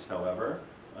 knockout mice, however,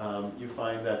 you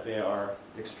find that they are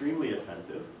extremely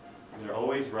attentive. They're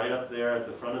always right up there at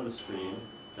the front of the screen.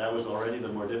 That was already the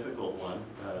more difficult one,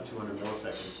 200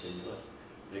 millisecond stimulus.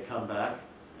 They come back,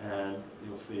 and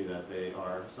you'll see that they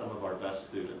are some of our best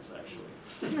students,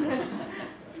 actually.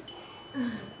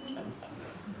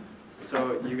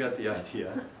 So you got the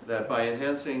idea that by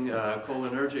enhancing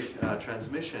cholinergic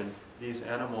transmission, these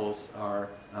animals are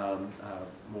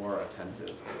more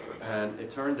attentive. And it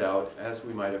turned out, as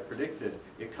we might have predicted,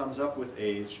 it comes up with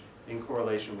age in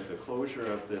correlation with the closure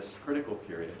of this critical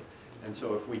period. And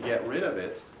so if we get rid of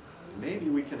it, maybe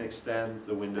we can extend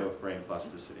the window of brain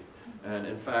plasticity. And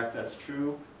in fact, that's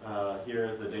true. Here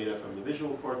are the data from the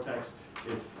visual cortex.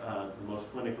 If the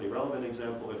most clinically relevant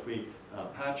example, if we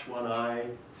patch one eye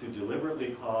to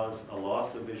deliberately cause a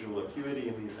loss of visual acuity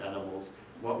in these animals,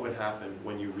 what would happen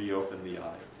when you reopen the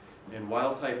eye? In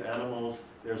wild-type animals,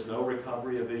 there's no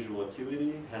recovery of visual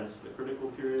acuity, hence the critical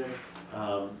period,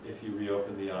 if you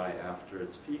reopen the eye after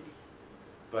its peak.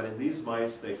 But in these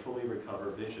mice, they fully recover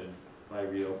vision by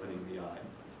reopening the eye,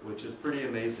 which is pretty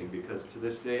amazing because to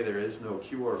this day there is no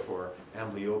cure for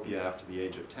amblyopia after the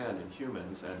age of 10 in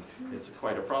humans, and it's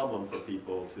quite a problem for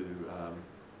people to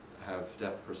have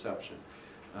depth perception.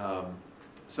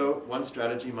 So one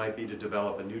strategy might be to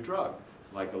develop a new drug,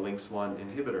 like a LINX-1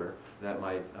 inhibitor that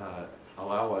might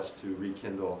allow us to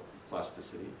rekindle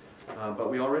plasticity.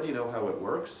 But we already know how it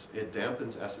works. It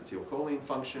dampens acetylcholine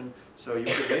function, so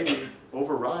you could maybe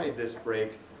override this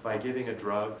break by giving a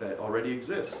drug that already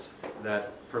exists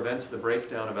that prevents the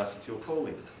breakdown of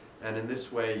acetylcholine. And in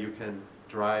this way, you can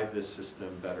drive this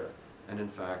system better. And in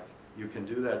fact, you can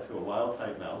do that to a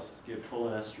wild-type mouse, give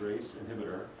cholinesterase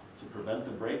inhibitor to prevent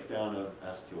the breakdown of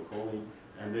acetylcholine,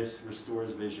 and this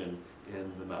restores vision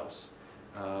in the mouse.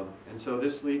 And so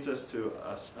this leads us to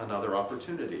another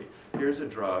opportunity. Here's a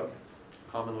drug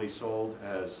commonly sold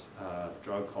as a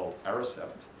drug called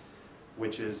Aricept,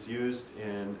 which is used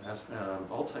in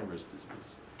Alzheimer's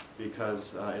disease,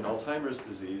 because in Alzheimer's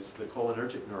disease, the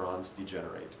cholinergic neurons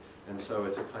degenerate. And so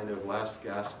it's a kind of last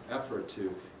gasp effort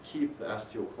to keep the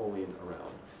acetylcholine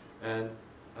around. And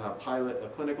pilot a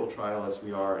clinical trial, as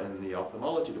we are in the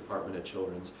ophthalmology department at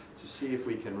Children's, to see if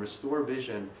we can restore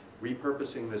vision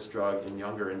repurposing this drug in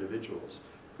younger individuals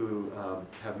who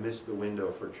have missed the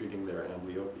window for treating their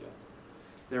amblyopia.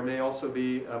 There may also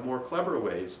be more clever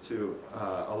ways to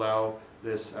allow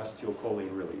this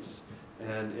acetylcholine release.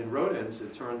 And in rodents,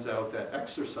 it turns out that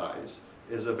exercise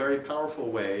is a very powerful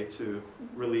way to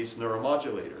release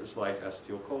neuromodulators like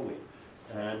acetylcholine.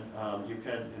 And you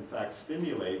can, in fact,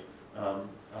 stimulate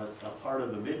a part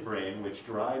of the midbrain which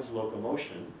drives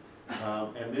locomotion,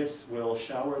 and this will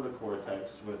shower the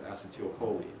cortex with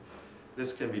acetylcholine.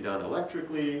 This can be done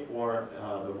electrically, or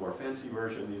the more fancy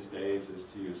version these days is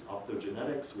to use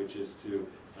optogenetics, which is to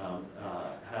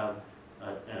have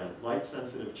a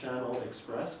light-sensitive channel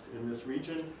expressed in this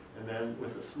region, and then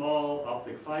with a small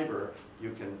optic fiber,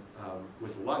 you can,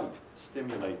 with light,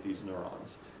 stimulate these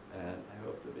neurons. And I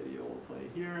hope the video will play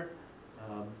here.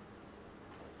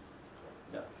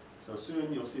 Yeah. So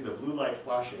soon you'll see the blue light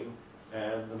flashing,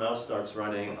 and the mouse starts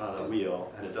running on a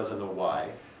wheel, and it doesn't know why.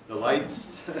 The light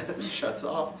shuts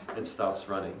off, it stops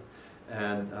running.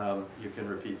 And you can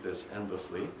repeat this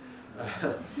endlessly.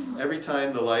 Every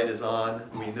time the light is on,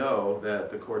 we know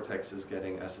that the cortex is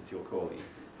getting acetylcholine.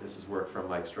 This is work from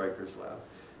Mike Stryker's lab.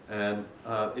 And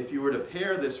if you were to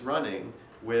pair this running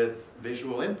with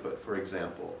visual input, for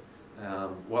example,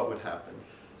 what would happen?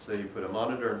 So you put a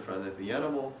monitor in front of the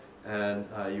animal, and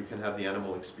you can have the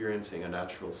animal experiencing a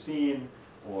natural scene,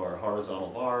 or horizontal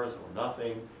bars, or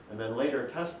nothing, and then later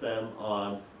test them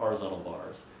on horizontal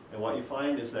bars. And what you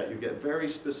find is that you get very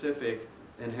specific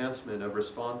enhancement of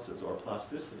responses, or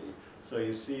plasticity. So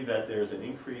you see that there's an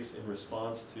increase in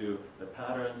response to the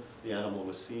pattern the animal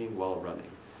was seeing while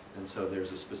running. And so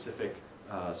there's a specific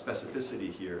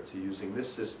specificity here to using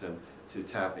this system to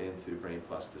tap into brain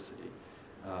plasticity.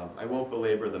 I won't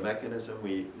belabor the mechanism.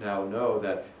 We now know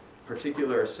that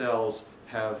particular cells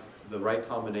have the right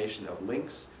combination of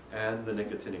links and the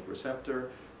nicotinic receptor,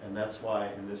 and that's why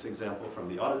in this example from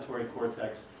the auditory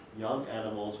cortex, young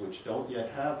animals which don't yet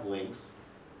have links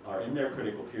are in their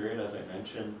critical period, as I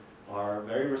mentioned, are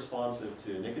very responsive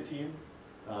to nicotine.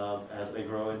 As they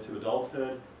grow into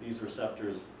adulthood, these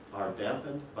receptors are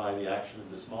dampened by the action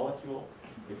of this molecule.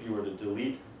 If you were to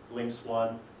delete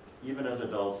LINX-1, even as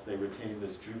adults, they retain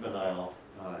this juvenile,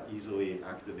 easily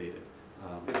activated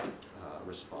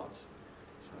response.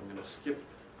 So I'm going to skip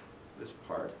this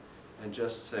part and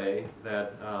just say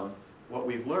that what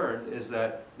we've learned is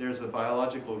that there's a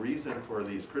biological reason for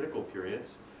these critical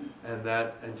periods, and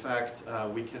that, in fact,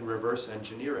 we can reverse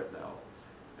engineer it now.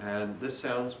 And this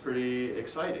sounds pretty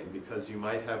exciting, because you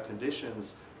might have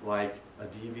conditions like a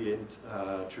deviant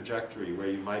trajectory where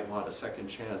you might want a second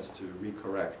chance to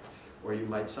recorrect, or you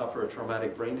might suffer a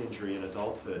traumatic brain injury in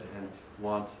adulthood and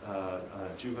want a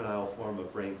juvenile form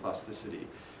of brain plasticity,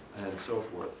 and so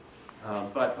forth.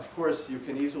 But of course, you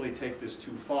can easily take this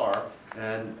too far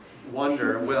and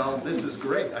wonder, well, this is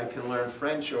great. I can learn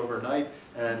French overnight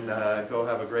and go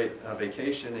have a great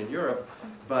vacation in Europe.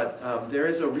 But there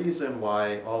is a reason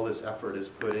why all this effort is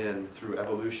put in through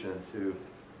evolution to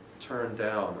turn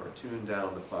down or tune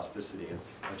down the plasticity. And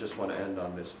I just want to end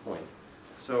on this point.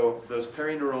 So those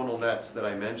perineuronal nets that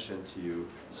I mentioned to you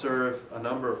serve a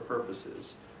number of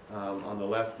purposes. On the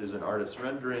left is an artist's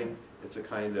rendering. It's a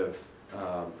kind of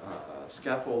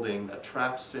scaffolding that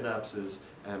traps synapses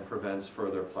and prevents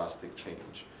further plastic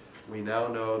change. We now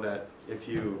know that if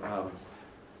you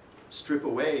strip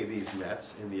away these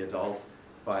nets in the adult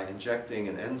by injecting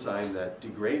an enzyme that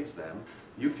degrades them,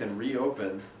 you can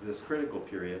reopen this critical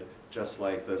period just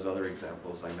like those other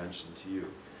examples I mentioned to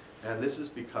you. And this is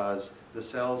because the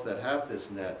cells that have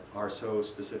this net are so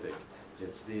specific.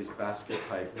 It's these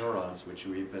basket-type neurons which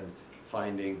we've been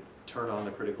finding turn on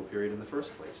the critical period in the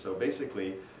first place. So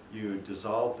basically, you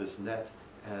dissolve this net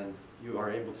and you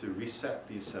are able to reset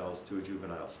these cells to a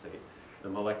juvenile state. The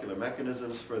molecular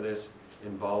mechanisms for this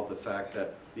involve the fact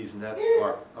that these nets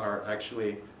are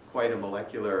actually quite a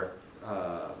molecular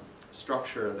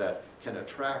structure that can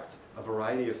attract a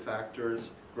variety of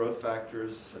factors, growth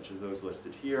factors such as those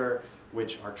listed here,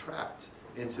 which are trapped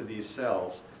into these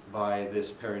cells by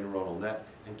this perineuronal net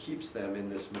and keeps them in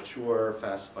this mature,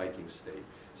 fast spiking state.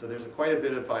 So there's quite a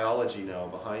bit of biology now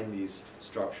behind these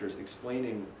structures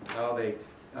explaining how they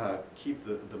keep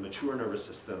the mature nervous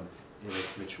system in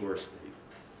its mature state.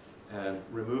 And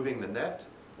removing the net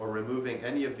or removing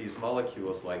any of these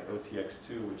molecules like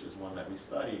OTX2, which is one that we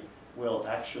study, will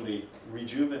actually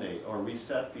rejuvenate or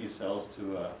reset these cells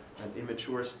to an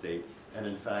immature state and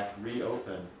in fact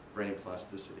reopen brain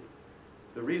plasticity.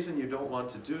 The reason you don't want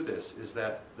to do this is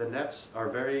that the nets are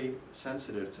very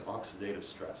sensitive to oxidative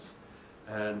stress.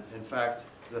 And in fact,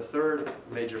 the third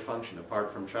major function,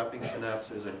 apart from trapping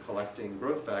synapses and collecting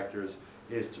growth factors,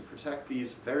 is to protect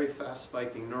these very fast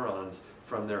spiking neurons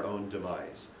from their own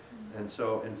demise. And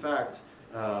so, in fact,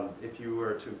 if you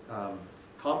were to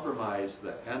compromise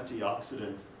the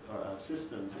antioxidant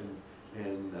systems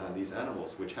in these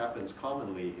animals, which happens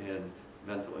commonly in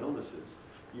mental illnesses,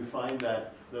 you find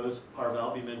that those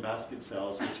parvalbumin basket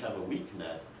cells, which have a weak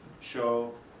net,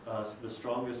 show the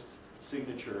strongest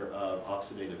signature of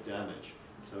oxidative damage.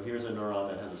 So here's a neuron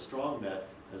that has a strong net,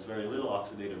 has very little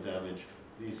oxidative damage.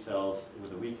 These cells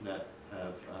with a weak net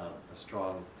have a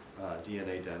strong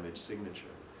DNA damage signature.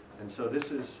 And so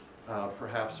this is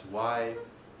perhaps why,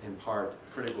 in part,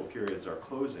 critical periods are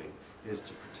closing, is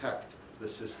to protect the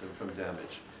system from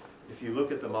damage. If you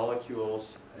look at the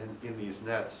molecules in these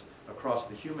nets across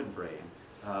the human brain,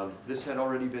 this had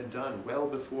already been done well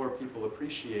before people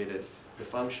appreciated the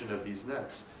function of these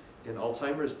nets. In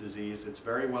Alzheimer's disease, it's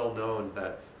very well known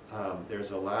that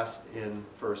there's a last-in,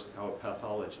 first-out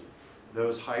pathology.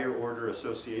 Those higher order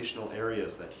associational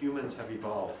areas that humans have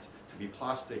evolved to be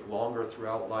plastic longer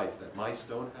throughout life, that mice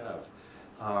don't have,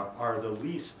 are the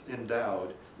least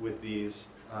endowed with these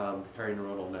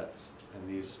perineuronal nets and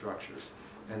these structures.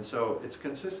 And so it's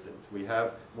consistent. We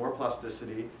have more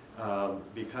plasticity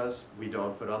because we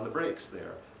don't put on the brakes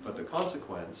there. But the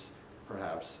consequence,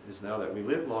 perhaps, is now that we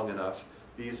live long enough,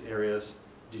 these areas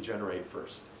degenerate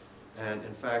first. And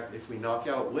in fact, if we knock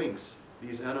out links,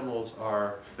 these animals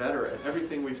are better at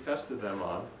everything we've tested them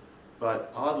on,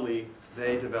 but oddly,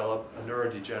 they develop a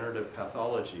neurodegenerative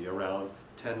pathology around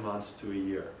 10 months to a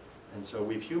year. And so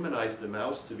we've humanized the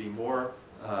mouse to be more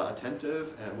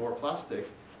attentive and more plastic,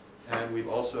 and we've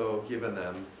also given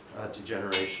them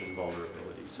degeneration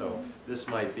vulnerability. So this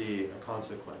might be a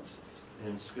consequence.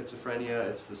 In schizophrenia,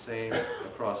 it's the same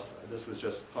across, this was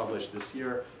just published this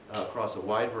year, across a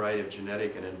wide variety of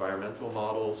genetic and environmental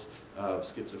models of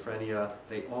schizophrenia.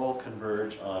 They all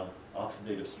converge on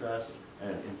oxidative stress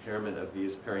and impairment of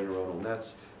these perineuronal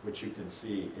nets, which you can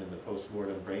see in the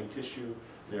postmortem brain tissue.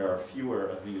 There are fewer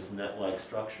of these net-like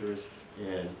structures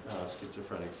in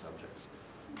schizophrenic subjects.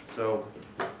 So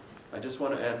I just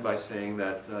want to end by saying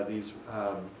that these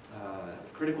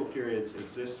critical periods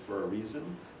exist for a reason.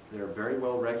 They're very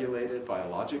well regulated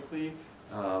biologically.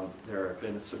 There have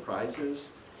been surprises,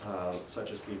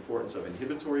 such as the importance of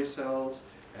inhibitory cells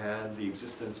and the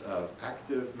existence of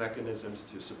active mechanisms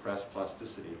to suppress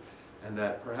plasticity. And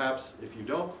that perhaps if you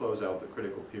don't close out the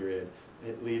critical period,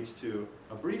 it leads to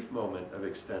a brief moment of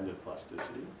extended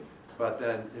plasticity, but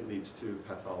then it leads to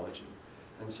pathology.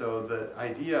 And so the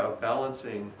idea of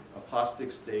balancing a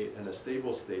plastic state and a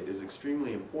stable state is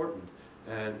extremely important,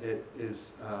 and it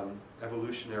is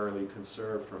evolutionarily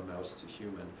conserved from mouse to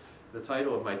human. The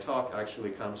title of my talk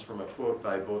actually comes from a quote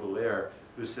by Baudelaire,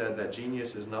 who said that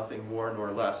genius is nothing more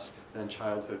nor less than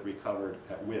childhood recovered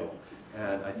at will.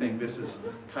 And I think this is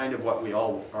kind of what we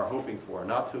all are hoping for,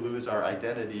 not to lose our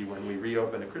identity when we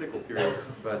reopen a critical period,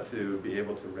 but to be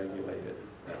able to regulate it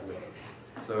at will.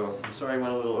 So I'm sorry I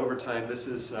went a little over time. This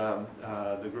is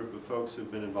the group of folks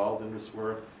who've been involved in this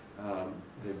work.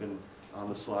 They've been on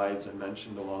the slides and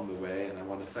mentioned along the way, and I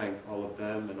want to thank all of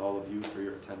them and all of you for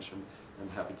your attention. I'm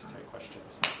happy to take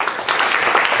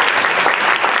questions.